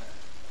gloom.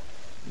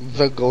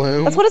 The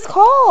gloom? That's what it's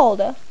called.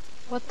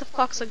 What the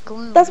fuck's a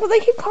gloom? That's what they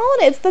keep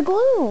calling it. It's the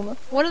gloom.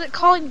 What is it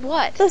calling?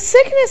 What? The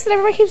sickness that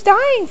everybody keeps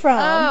dying from.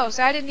 Oh,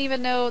 so I didn't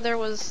even know there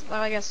was. Oh,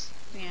 I guess.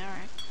 Yeah,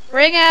 alright.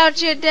 Bring out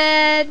your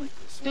dead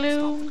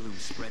gloom.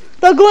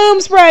 The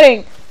gloom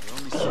spreading.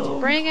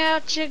 Bring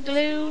out your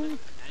gloom.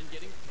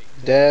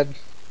 Dead.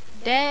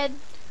 Dead.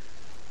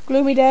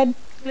 Gloomy dead.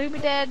 Gloomy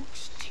dead.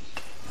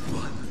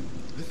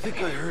 I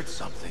think I heard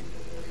something.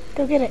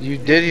 Go get it. You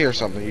did hear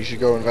something. You should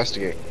go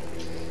investigate.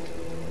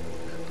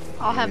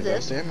 I'll have Give me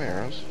this. those damn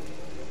arrows.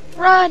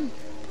 Run!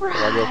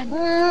 I Run!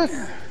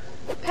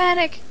 go,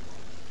 Panic!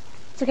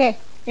 It's okay.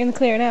 You're in the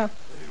clear now.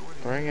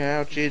 bring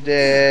out your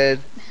dead.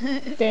 I'm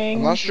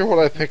Dang. not sure what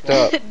I picked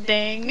up.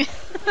 Dang.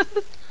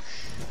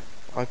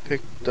 I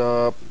picked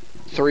up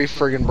 3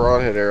 friggin'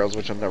 broadhead arrows,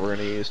 which I'm never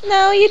gonna use.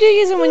 No, you do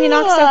use them when you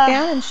knock stuff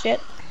down and shit.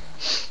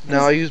 No,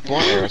 I use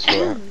blunt arrows for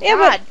that. Yeah,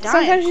 God, but dying.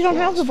 sometimes you don't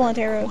have the blunt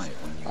arrows.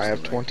 I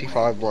have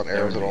 25 blunt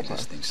arrows at all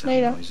times, No,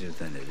 you don't.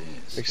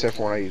 except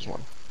for when I use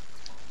one.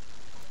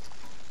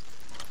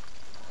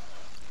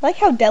 I like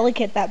how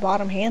delicate that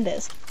bottom hand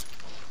is.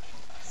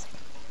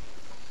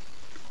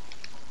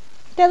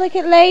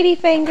 Delicate lady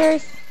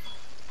fingers.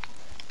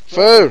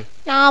 Food!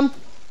 Nom.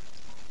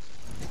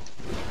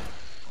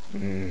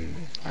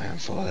 I am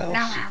full of health.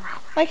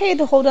 I like how you had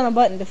to hold down a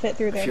button to fit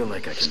through I there. feel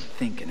like I can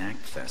think and act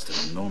faster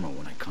than normal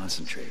when I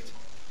concentrate.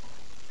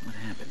 What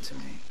happened to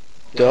me?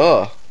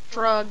 Duh.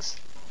 Drugs.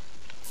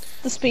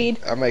 The speed.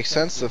 That makes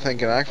sense to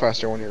think and act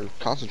faster when you're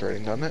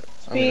concentrating, doesn't it?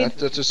 I mean, Speed.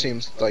 that just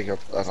seems like an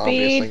obvious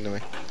Speed. thing to me.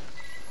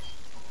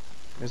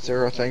 Is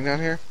there a thing down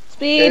here?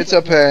 Speed. It's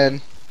a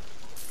pen.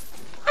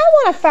 I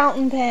want a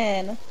fountain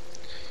pen.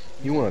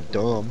 You want a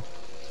dumb.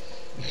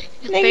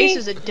 Your Nigga. face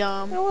is a I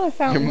dumb. want a Your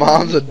fountain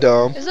mom's a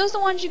dumb. Is those the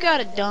ones you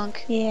gotta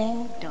dunk?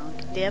 Yeah.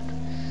 Dunk. Dip.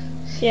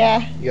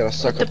 Yeah. You gotta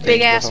suck The up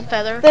big things ass with 'em.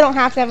 feather. They don't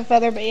have to have a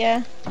feather, but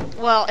yeah.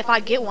 Well, if I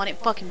get one, it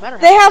fucking better.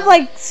 They have a feather.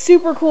 like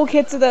super cool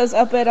kits of those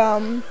up at the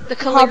Hobby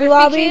calligraphy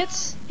Lobby.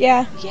 kits.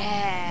 Yeah.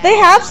 Yeah. They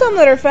have some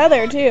that are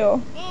feather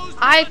too.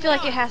 I feel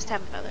like it has to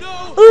have a feather.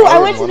 Ooh, I I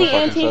went to wouldn't the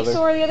want a fucking antique feather.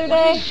 store the other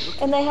day,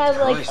 and they had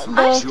like Christ, I've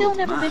the. still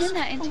never been in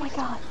that. Oh my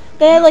god.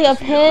 They had like a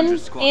pen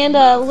and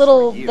a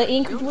little the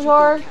ink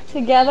jar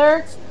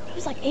together. It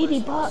was like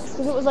 $80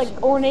 because it was like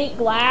ornate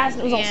glass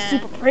and it was all Yeah.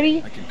 super pretty.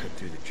 I can cut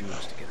through the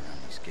jewels to get around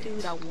these gates.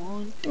 Dude, I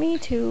won. Me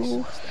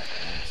too.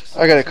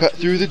 I gotta cut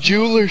through the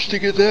jewelers to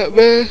get that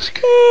mask.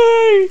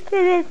 I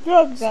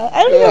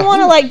don't even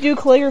want to like do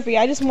calligraphy.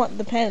 I just want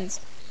the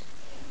pens.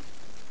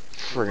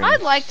 Friggin'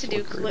 I'd like to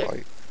do flickery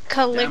light.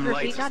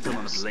 calligraphy. God damn,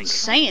 I'm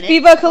saying it.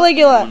 Viva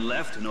Caligula.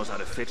 left who knows how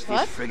to fix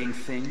What? these frigging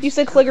things. You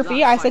said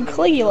calligraphy. I said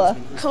Caligula.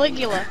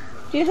 Caligula.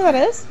 Do you know who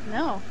that is?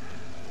 No.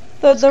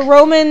 The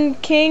Roman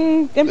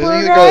king Isn't emperor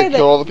he the guy. guy that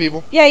killed all the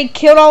people? Yeah, he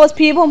killed all his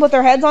people and put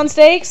their heads on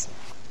stakes.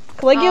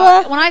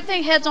 Caligula. When I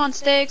think heads on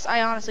stakes,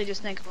 I honestly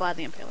just think of Vlad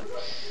the Impaler.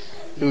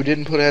 Who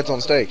didn't put heads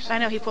on stakes? I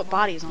know he put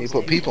bodies on He stakes.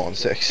 put people on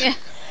stakes. Yeah.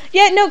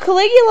 Yeah, no,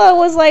 Caligula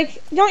was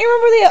like. Don't you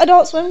remember the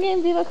Adult Swim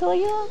game Viva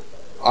Caligula?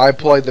 I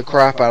played the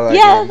crap out of that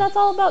Yeah, game. that's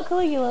all about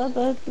Caligula,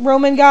 the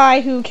Roman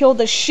guy who killed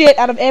the shit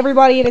out of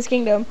everybody in his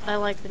kingdom. I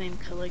like the name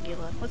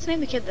Caligula. Let's name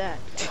the kid that.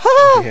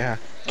 Yeah.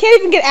 Can't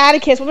even get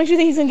Atticus. What makes you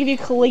think he's gonna give you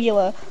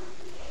Caligula?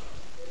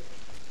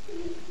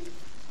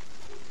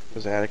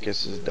 Because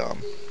Atticus is dumb.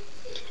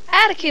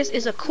 Atticus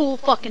is a cool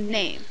fucking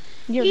name.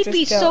 You're He'd just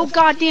be so jealous.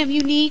 goddamn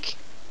unique.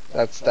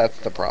 That's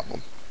the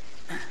problem.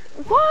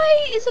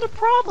 Why is it a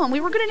problem? We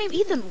were gonna name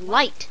Ethan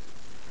Light.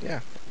 Yeah,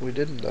 we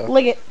didn't though.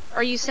 Liggett.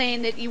 Are you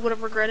saying that you would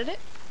have regretted it?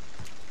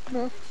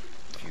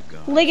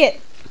 Liggett.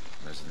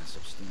 Residence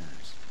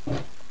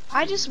upstairs.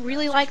 I just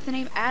really like the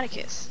name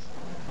Atticus.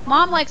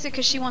 Mom likes it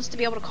because she wants to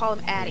be able to call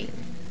him Addy.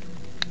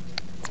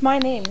 It's my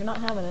name. You're not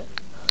having it.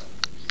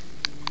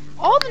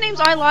 All the names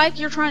I like,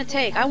 you're trying to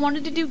take. I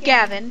wanted to do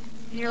Gavin,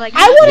 and you're like,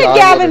 I wanted Yeah, I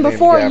Gavin wouldn't name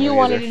before Gavin you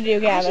wanted either. to do I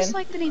Gavin. just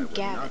like the name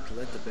Gavin. Not to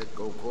let the bed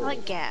go I cold.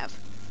 like Gav.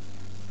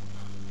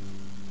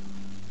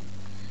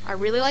 I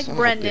really like Son of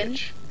a Brendan.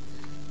 bitch.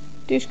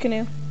 Douche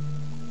canoe.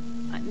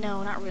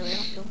 No, not really. I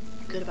don't feel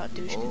good about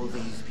douche. All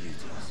these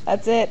beauties.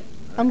 That's it.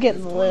 I'm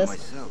getting the For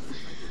list. myself,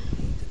 I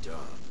didn't need the job.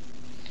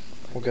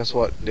 Well, guess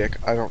what, Dick?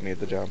 I don't need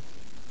the job.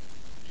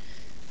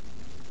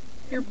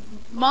 Your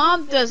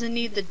mom doesn't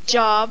need the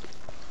job.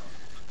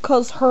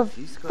 Cause her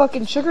He's got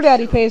fucking this sugar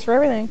daddy himself. pays for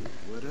everything.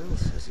 What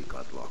else has he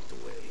got locked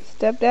away?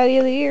 Stepdaddy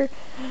of the year.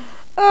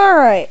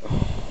 Alright.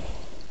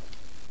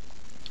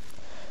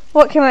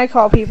 What can I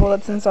call people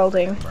that's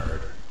insulting?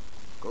 Bird.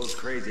 Goes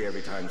crazy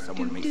every time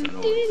someone makes a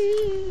noise.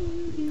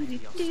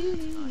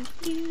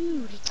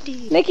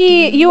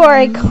 Nikki, you are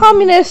a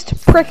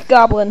communist prick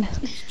goblin.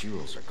 These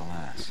jewels are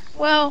glass.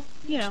 Well,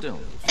 you know, Still,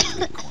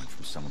 Bitcoin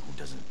from someone who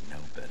doesn't know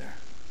better.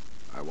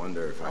 I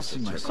wonder if I I'll see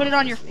should check myself put it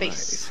on your as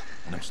face.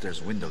 right. An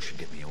upstairs window should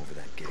get me over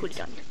that gate. Put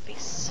it on your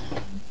face.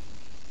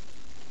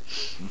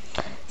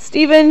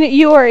 Steven,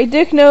 you are a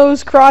dick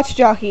nose crotch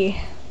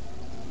jockey.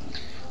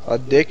 A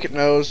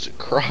dick-nosed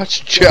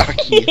crotch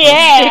jockey.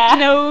 Yeah. Dick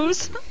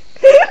nose.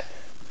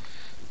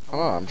 Oh,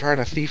 I'm trying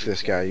to thief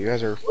this guy. You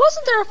guys are...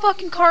 Wasn't there a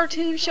fucking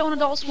cartoon showing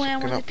Adult Swim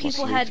where Fucking the up my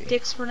people had sleepy.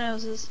 dicks for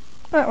noses?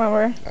 I don't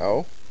remember.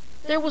 Oh?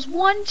 There was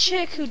one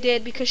chick who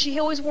did because she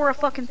always wore a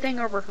fucking thing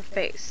over her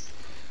face.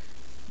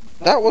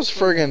 That was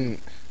friggin...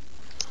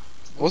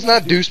 Wasn't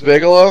that Deuce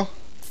Bigelow?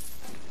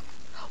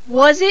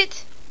 Was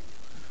it?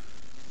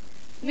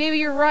 Maybe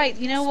you're right.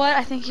 You know what?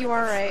 I think you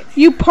are right.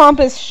 You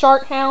pompous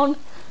shart hound.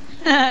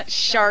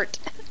 Shart.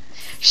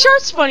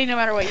 Shart's funny no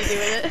matter what you do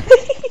with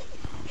it.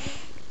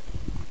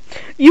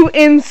 You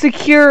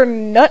insecure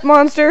nut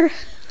monster.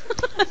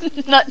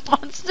 Nut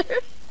monster.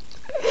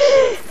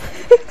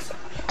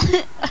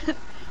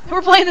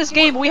 We're playing this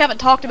game, but we haven't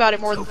talked about it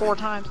more than 4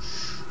 times.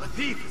 A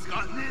thief has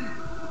gotten in.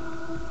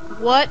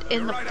 What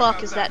in the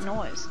fuck is that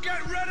noise?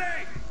 Get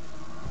ready!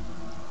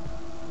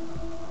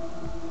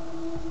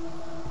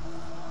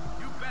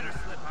 You better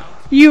slip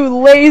out. You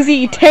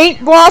lazy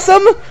taint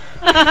blossom.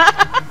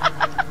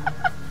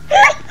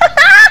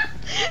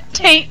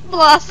 Taint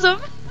Blossom.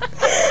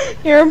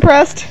 You're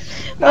impressed.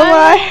 No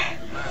lie.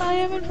 I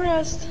am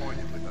impressed.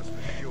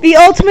 The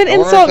ultimate I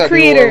wonder if insult that dude will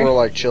creator. ever,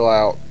 like, chill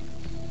out.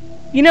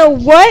 You know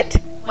what?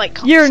 Like,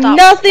 You're stop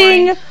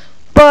nothing farting.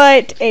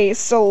 but a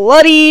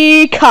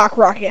slutty cock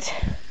rocket.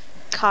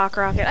 Cock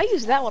rocket. I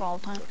use that one all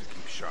the time.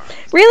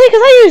 Really?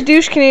 Because I use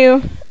douche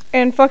canoe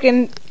and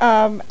fucking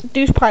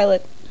douche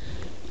pilot.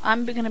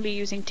 I'm gonna be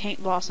using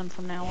Taint Blossom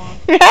from now on.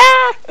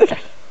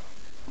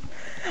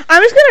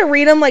 I'm just gonna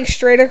read them like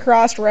straight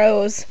across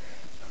rows.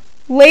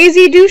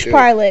 Lazy douche Dude.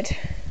 pilot.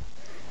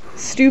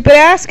 Stupid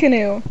ass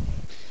canoe.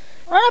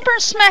 Run up there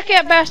and smack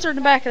that bastard in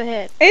the back of the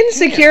head.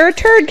 Insecure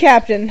turd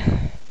captain.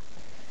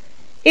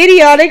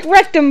 Idiotic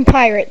rectum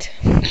pirate.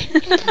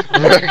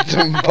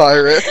 Rectum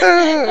pirate.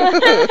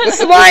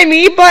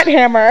 Slimy butt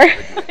hammer.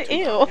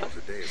 Ew.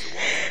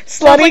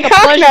 Slutty like a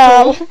cock pleasure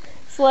knob. tool.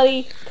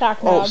 Slutty cock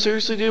Oh, knob.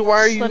 seriously, dude? Why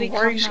are you Slutty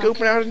cock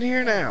scoping out in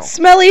here now?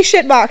 Smelly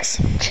shitbox.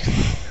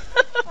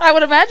 I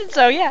would imagine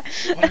so, yeah.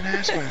 What an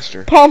ass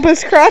master.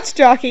 Pompous crotch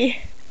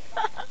jockey.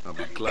 I'll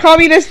be glad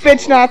Communist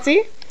bitch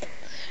Nazi.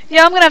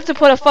 Yeah, I'm gonna have to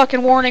put a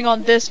fucking warning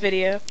on this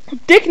video.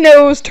 Dick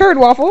nose turd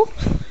waffle.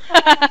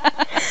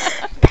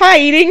 Pie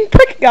eating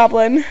prick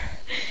goblin.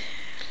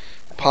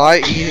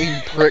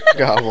 Pie-eating prick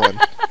goblin.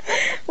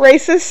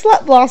 Racist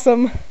slut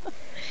blossom.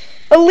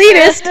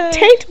 Elitist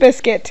taint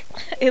biscuit.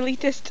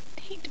 Elitist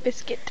Taint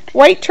Biscuit.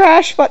 White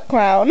trash foot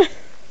clown.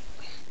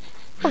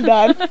 I'm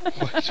done.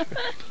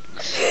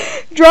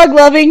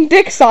 Drug-loving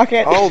dick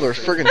socket. Oh, there's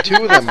friggin'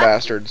 2 of them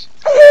bastards.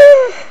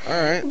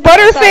 Alright.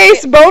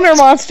 Butterface boner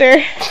monster.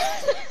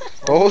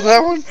 What was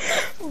that one?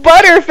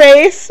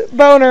 Butterface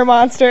boner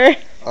monster.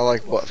 I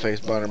like butt-face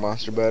boner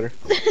monster better.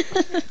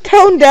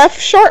 Tone deaf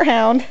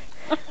shorthound.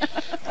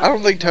 I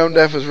don't think tone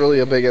deaf is really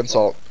a big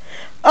insult.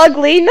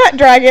 Ugly nut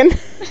dragon.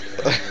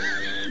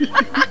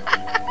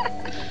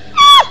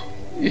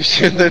 You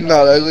sure they're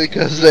not ugly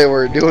because they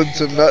were doing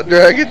some nut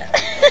dragon?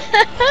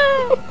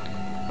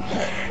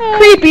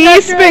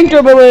 Creepy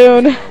sphincter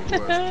balloon.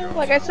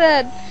 Like I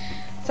said,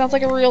 sounds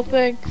like a real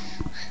thing.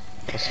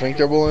 A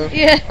sphincter balloon?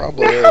 Yeah.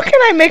 Probably How is. can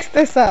I mix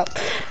this up?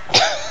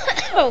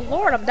 Oh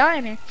Lord, I'm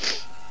dying here.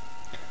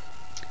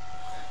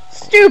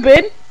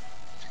 Stupid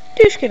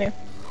douche canoe.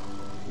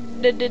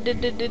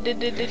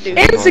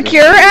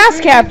 Insecure ass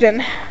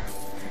captain.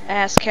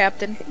 Ass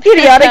captain.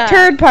 Idiotic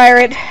turd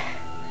pirate.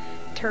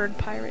 Turd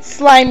pirate.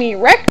 Slimy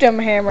rectum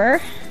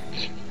hammer.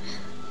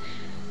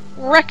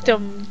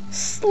 Rectum.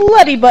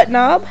 Slutty butt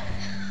knob.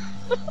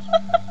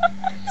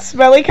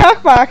 Smelly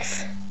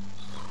cockbox.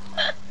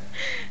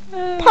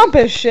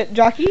 Pompous shit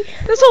jockey.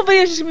 This whole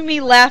video is just gonna be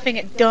me laughing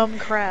at dumb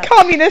crap.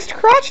 Communist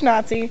crotch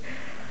Nazi.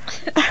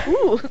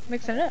 Ooh,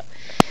 mixing it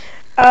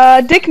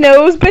up. Dick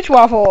nose bitch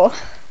waffle.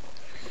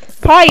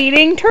 Pie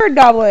eating turd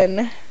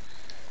goblin.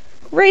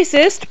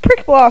 Racist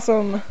prick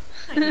blossom.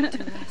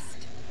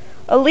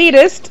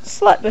 Elitist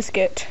slut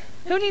biscuit.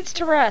 Who needs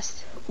to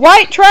rest?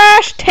 White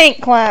trash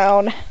tank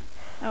clown.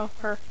 Oh,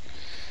 her.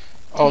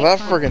 Oh, that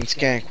friggin'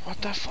 skank.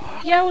 What the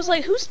fuck? Yeah, I was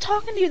like, who's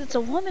talking to you that's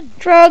a woman?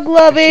 Drug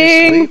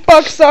loving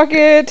fuck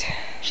socket.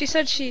 She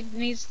said she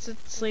needs to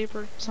sleep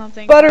or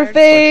something.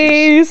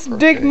 Butterface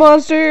dick Butterface.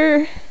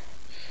 monster.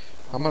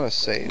 I'm gonna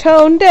say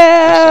Tone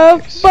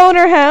deaf Six.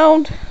 boner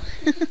hound.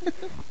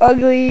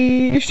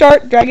 Ugly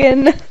shark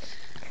dragon.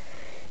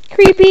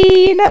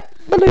 Creepy nut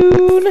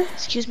balloon.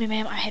 Excuse me,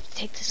 ma'am, I have to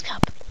take this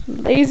cup.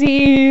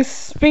 Lazy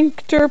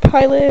sphincter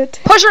pilot.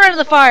 Push her into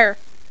the fire!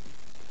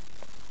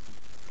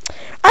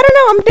 I don't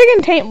know, I'm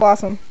digging Taint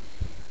Blossom.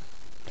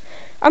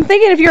 I'm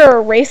thinking if you're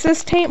a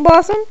racist Taint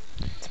Blossom,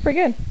 it's pretty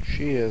good.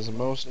 she is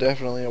most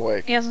definitely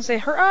awake. He doesn't say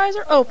her eyes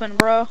are open,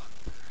 bro.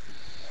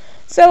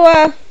 So,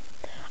 I've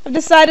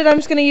decided I'm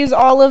just gonna use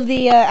all of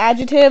the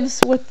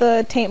adjectives with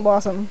the Taint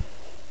Blossom.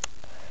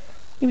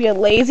 Maybe a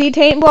lazy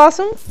Taint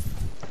Blossom,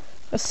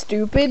 a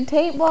stupid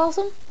Taint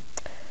Blossom,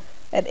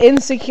 an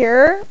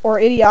insecure or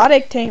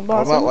idiotic Taint What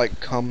Blossom. about like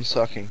cum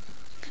sucking?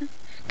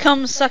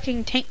 Cum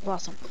sucking taint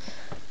blossom.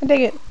 I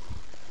dig it.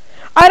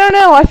 I don't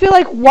know, I feel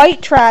like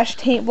white trash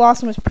Taint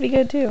Blossom is pretty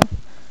good too.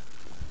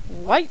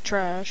 White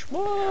trash.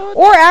 What?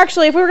 Or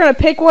actually, if we were gonna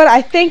pick one,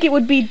 I think it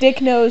would be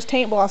Dick Nose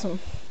Taint Blossom.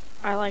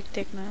 I like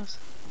dick nose.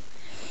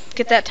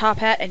 Get that top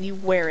hat and you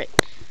wear it.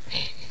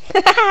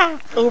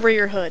 Over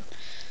your hood.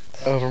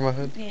 Over my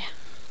head? Yeah.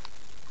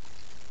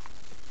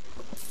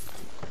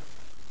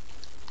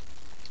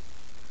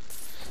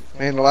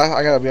 Man,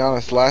 I gotta be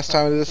honest, last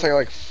time I did this, I got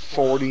like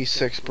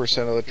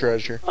 46% of the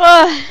treasure.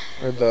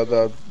 Or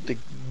the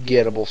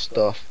gettable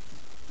stuff.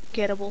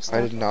 Gettable stuff.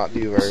 I did not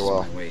do very This is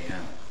well. my way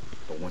out.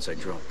 But once I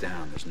drop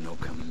down, there's no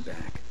coming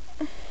back.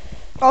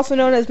 Also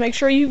known as make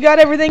sure you got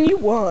everything you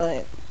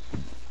want.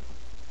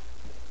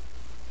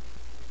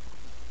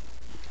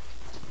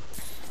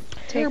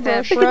 Take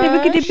that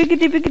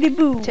Biggity brush.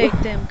 boo. Take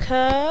them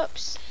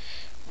cups.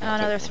 Oh,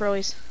 no, they're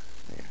throwies.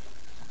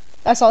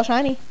 That's all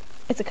shiny.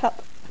 It's a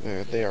cup.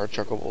 They are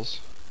chuckables.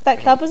 That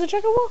cup is a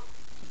chuckable?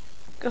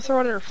 Go throw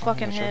it at her Oh,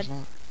 fucking no, sure head. it's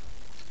not.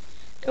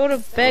 Go to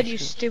bed, you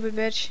shit. stupid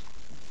bitch.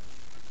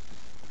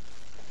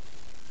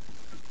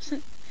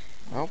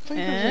 I don't think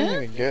there's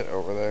anything to get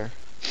over there.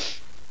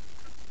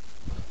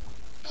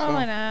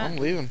 Probably not. I'm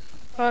leaving.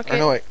 Fuck Or it.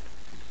 no, wait.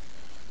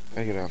 I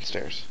gotta go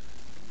downstairs.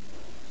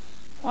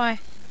 Why?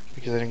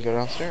 Because I didn't go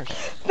downstairs.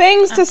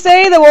 Things to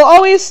say that will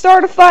always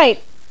start a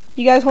fight.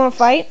 You guys want to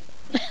fight?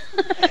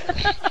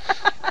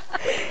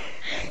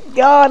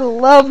 God,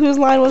 love whose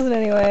line was it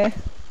anyway?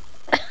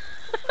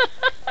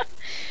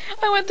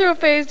 I went through a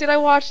phase, dude. I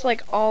watched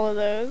like all of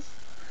those.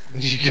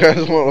 You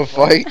guys want to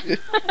fight?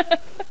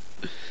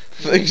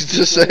 Things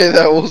to say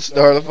that will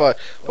start a fight.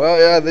 Well,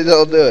 yeah, they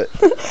don't do it.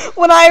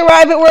 When I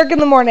arrive at work in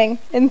the morning,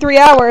 in 3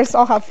 hours,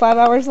 I'll have 5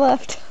 hours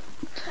left.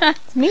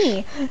 It's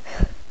me.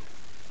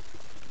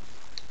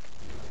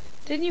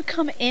 Didn't you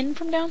come in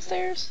from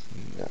downstairs?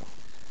 No.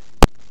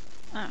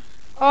 Oh.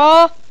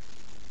 Oh!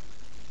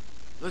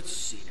 Let's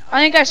see now.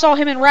 I think I saw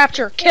him in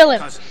Rapture. Kill him.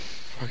 Cousin,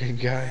 Fucking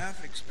guy.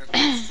 Half expected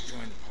us to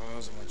join the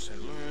cause of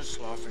St. Louis,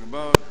 sloughing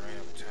about, right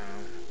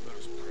uptown. Let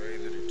us pray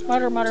that it does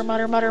Mutter, mutter,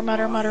 mutter, mutter,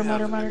 mutter, mutter,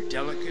 mutter, mutter.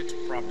 Delicate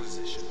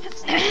proposition.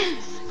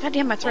 God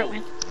damn my throat,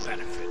 man.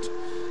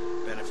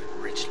 Benefit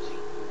richly.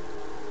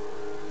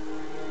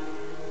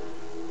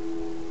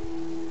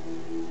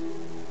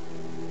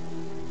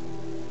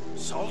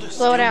 Salt is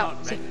Blow it still out.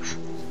 not See. ready.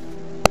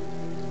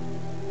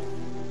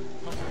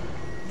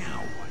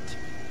 Now what?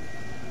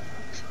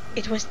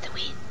 It was the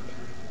wind.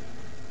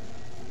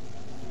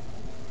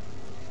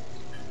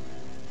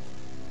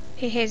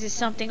 He has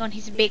something on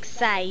his big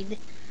side.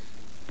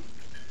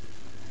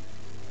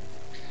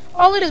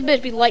 All it is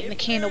bitch be lighting the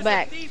candle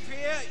back.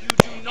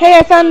 Hey,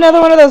 I found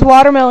another one of those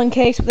watermelon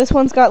cakes, but this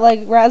one's got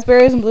like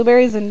raspberries and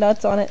blueberries and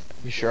nuts on it.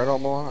 You sure I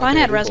don't belong? Mine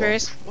had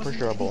raspberries. For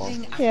sure I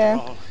belong.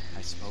 Yeah.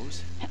 I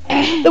suppose.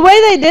 The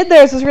way they did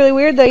theirs was really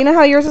weird though. You know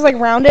how yours is like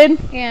rounded?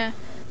 Yeah.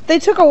 They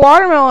took a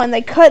watermelon,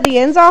 they cut the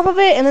ends off of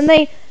it, and then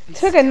they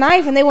took a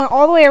knife and they went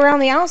all the way around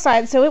the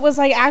outside, so it was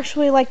like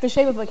actually like the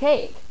shape of a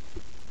cake.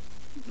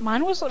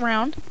 Mine was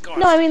round.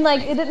 No, I mean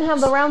like it didn't have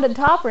the rounded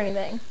top or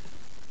anything.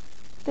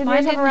 Did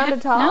yours have a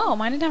rounded top? No,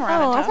 mine didn't have a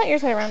rounded top. Oh, I thought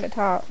yours had a rounded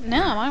top.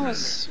 No, mine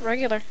was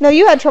regular. No,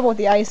 you had trouble with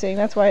the icing.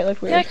 That's why it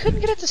looked weird. Yeah, I couldn't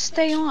get it to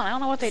stay on. I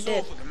don't know what they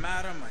did.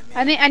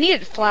 I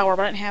needed flour,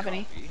 but I didn't have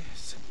any.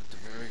 With the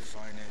very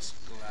finest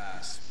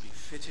glass,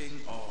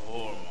 befitting a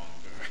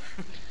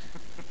whoremonger.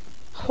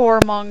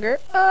 Whoremonger.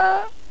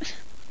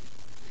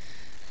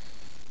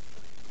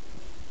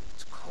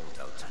 It's cold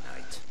out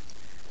tonight.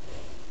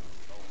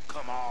 Oh,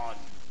 come on.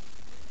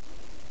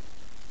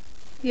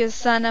 You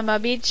son of a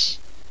bitch.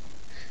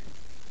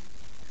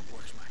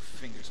 Works my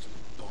fingers to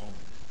the bone.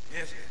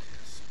 Yes, it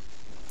is.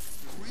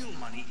 The real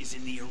money is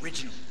in the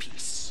original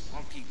piece.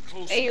 I'll keep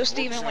close. Hey, yo,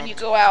 Steven, when you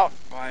go out,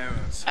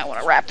 I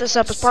want to wrap this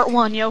up as part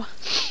 1, yo.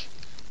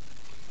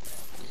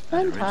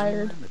 I'm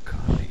tired.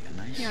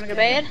 You want to go to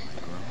bed?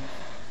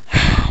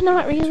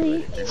 Not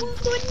really.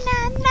 Good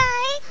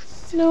night.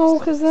 No,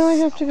 because then I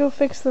have to go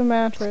fix the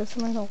mattress,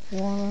 and I don't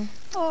wanna.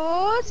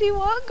 Oh, do you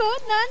want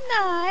good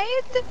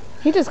night?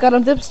 He just got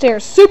up the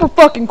stairs super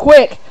fucking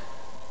quick.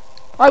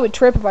 I would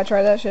trip if I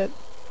tried that shit.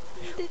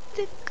 Good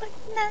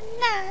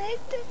night.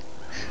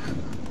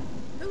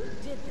 Who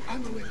did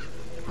that?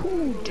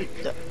 Who did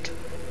that?